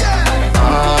start yet.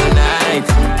 All night,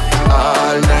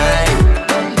 party,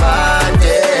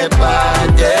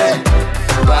 party,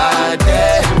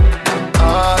 party.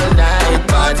 All night,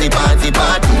 party, party,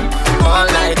 party. All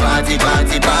night, party,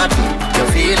 party, party. You're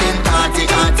feeling party,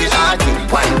 party, party.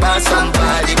 Wine pass some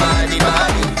party, party,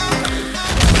 party.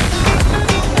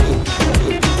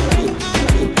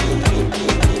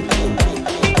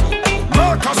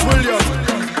 Marcus Williams.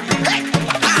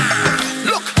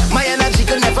 Look, my energy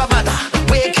can never bother.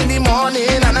 Wake in the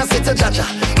morning and I say to Jaja,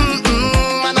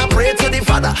 and I pray to the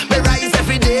Father. Me rise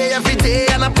every day,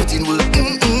 and I put in work.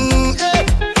 Yeah.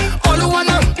 All who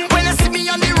wanna, when you see me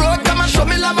on the road, come and show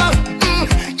me love.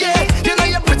 Yeah, you know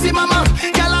you're pretty, mama.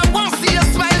 Girl, I want to see you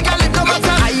smile, girl, it don't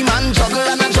matter. I man juggle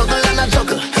and I juggle and I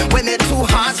juggle. When it's too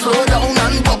hard, slow down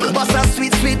and bubble. Bust a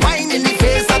sweet, sweet wine in the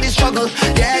face of the struggle.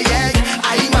 Yeah, yeah.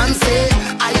 I man say,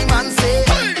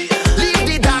 leave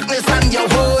the darkness and your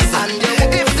woes. And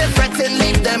if they threaten,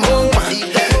 leave them home.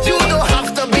 You don't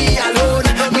have to be alone.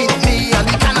 Meet me on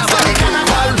the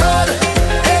carnival road.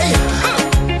 Hey,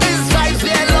 this vibes,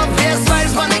 yeah, love, yes,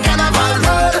 vibes on the carnival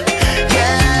road.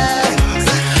 Yeah,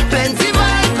 plenty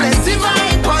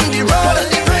vibe on the road.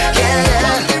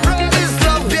 Yeah, this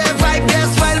love, yeah, vibe,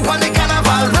 yes, vibe on the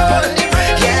carnival road.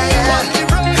 Yeah,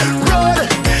 road.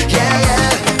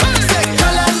 Yeah. Say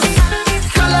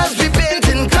colors, we paint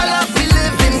in colors, we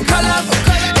live in colors.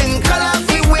 In colors,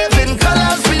 we wave in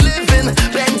colors, we live in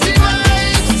plenty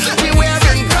vibes. We wear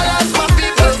in colors, my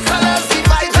people colors, we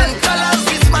vibe in colors,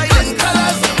 we smile in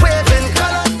colors, wave in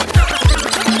colors.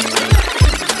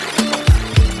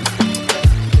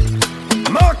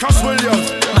 Marcus Williams.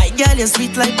 My girl, you're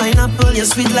sweet like pineapple, you're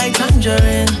sweet like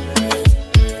tangerine.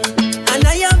 And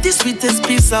I have the sweetest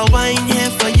piece of wine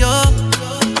here for you.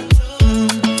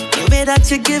 The way that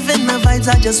you're giving me vibes,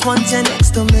 I just want you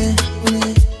next to me.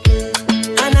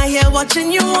 And I hear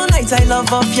watching you all night, I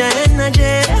love off your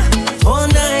energy. All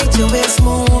night, your waist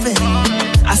moving.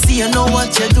 I see you know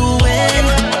what you're doing.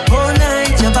 All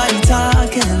night, your body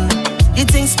talking. You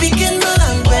think speaking my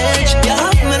language, you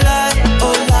have me like,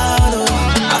 oh Lord,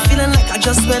 oh. I'm feeling like I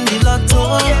just went the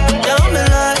lotto. You have me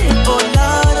like, oh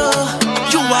Lord, oh.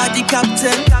 You are the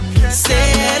captain,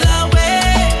 sail away.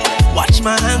 Watch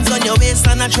my hands on your waist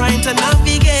and I'm trying to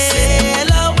navigate. Sail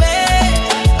away,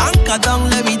 anchor down,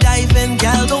 let me dive in,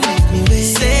 girl, don't make me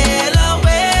wait. Sail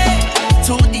away,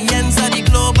 to the ends of the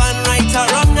globe and right or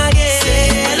wrong again.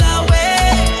 Sail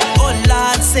away, oh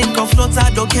Lord, sink or float, I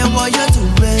don't care what you're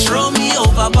doing. Throw me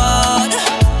overboard,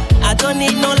 I don't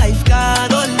need no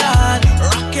lifeguard, oh Lord.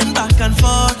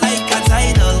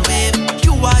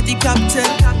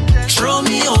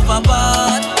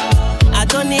 apart. I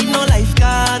don't need no